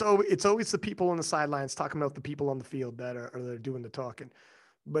 It's always the people on the sidelines talking about the people on the field that are doing the talking.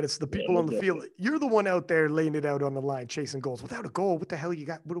 But it's the people on the field. You're the one out there laying it out on the line, chasing goals. Without a goal, what the hell you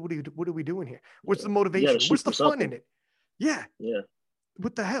got? What are we doing here? What's the motivation? What's the fun in it? Yeah. Yeah.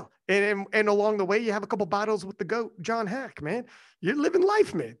 What the hell? And along the way, you have a couple battles with the GOAT, John Hack, man. You're living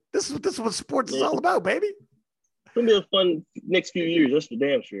life, man. This is what sports is all about, baby. It's gonna be a fun next few years, that's for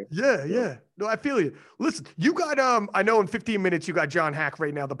damn sure. Yeah. No, I feel you. Listen, you got I know in 15 minutes you got John Hack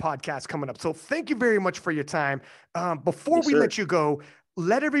right now, the podcast coming up. So thank you very much for your time. Before we let you go,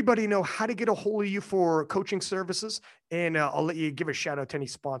 let everybody know how to get a hold of you for coaching services, and I'll let you give a shout out to any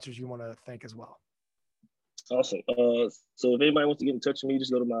sponsors you want to thank as well. Awesome. So if anybody wants to get in touch with me,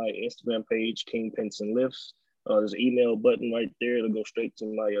 just go to my Instagram page, King Penson Lifts. There's an email button right there. It'll go straight to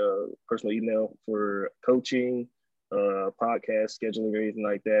my personal email for coaching, podcast scheduling, or anything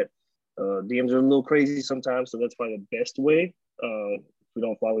like that. DMs are a little crazy sometimes, so that's probably the best way. If we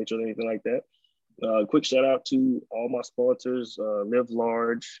don't follow each other, anything like that. Quick shout out to all my sponsors, Live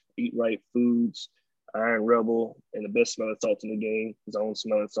Large, Eat Right Foods, Iron Rebel, and the best smelling salts in the game. His own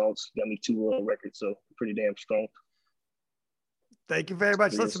smelling salts. Got me 2 world records, so pretty damn strong. Thank you very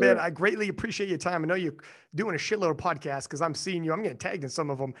much. Listen, man, I greatly appreciate your time. I know you're doing a shitload of podcasts because I'm seeing you. I'm getting tagged in some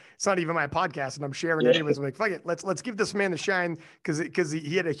of them. It's not even my podcast, and I'm sharing anyways. I'm like, fuck it. Let's give this man the shine because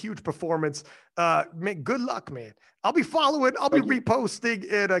he had a huge performance. Man, good luck, man. I'll be following. I'll be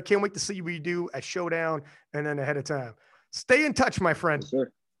reposting, and I can't wait to see what you do at Showdown and then ahead of time. Stay in touch, my friend. Yes,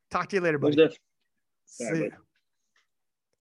 sir. Talk to you later, buddy. See ya.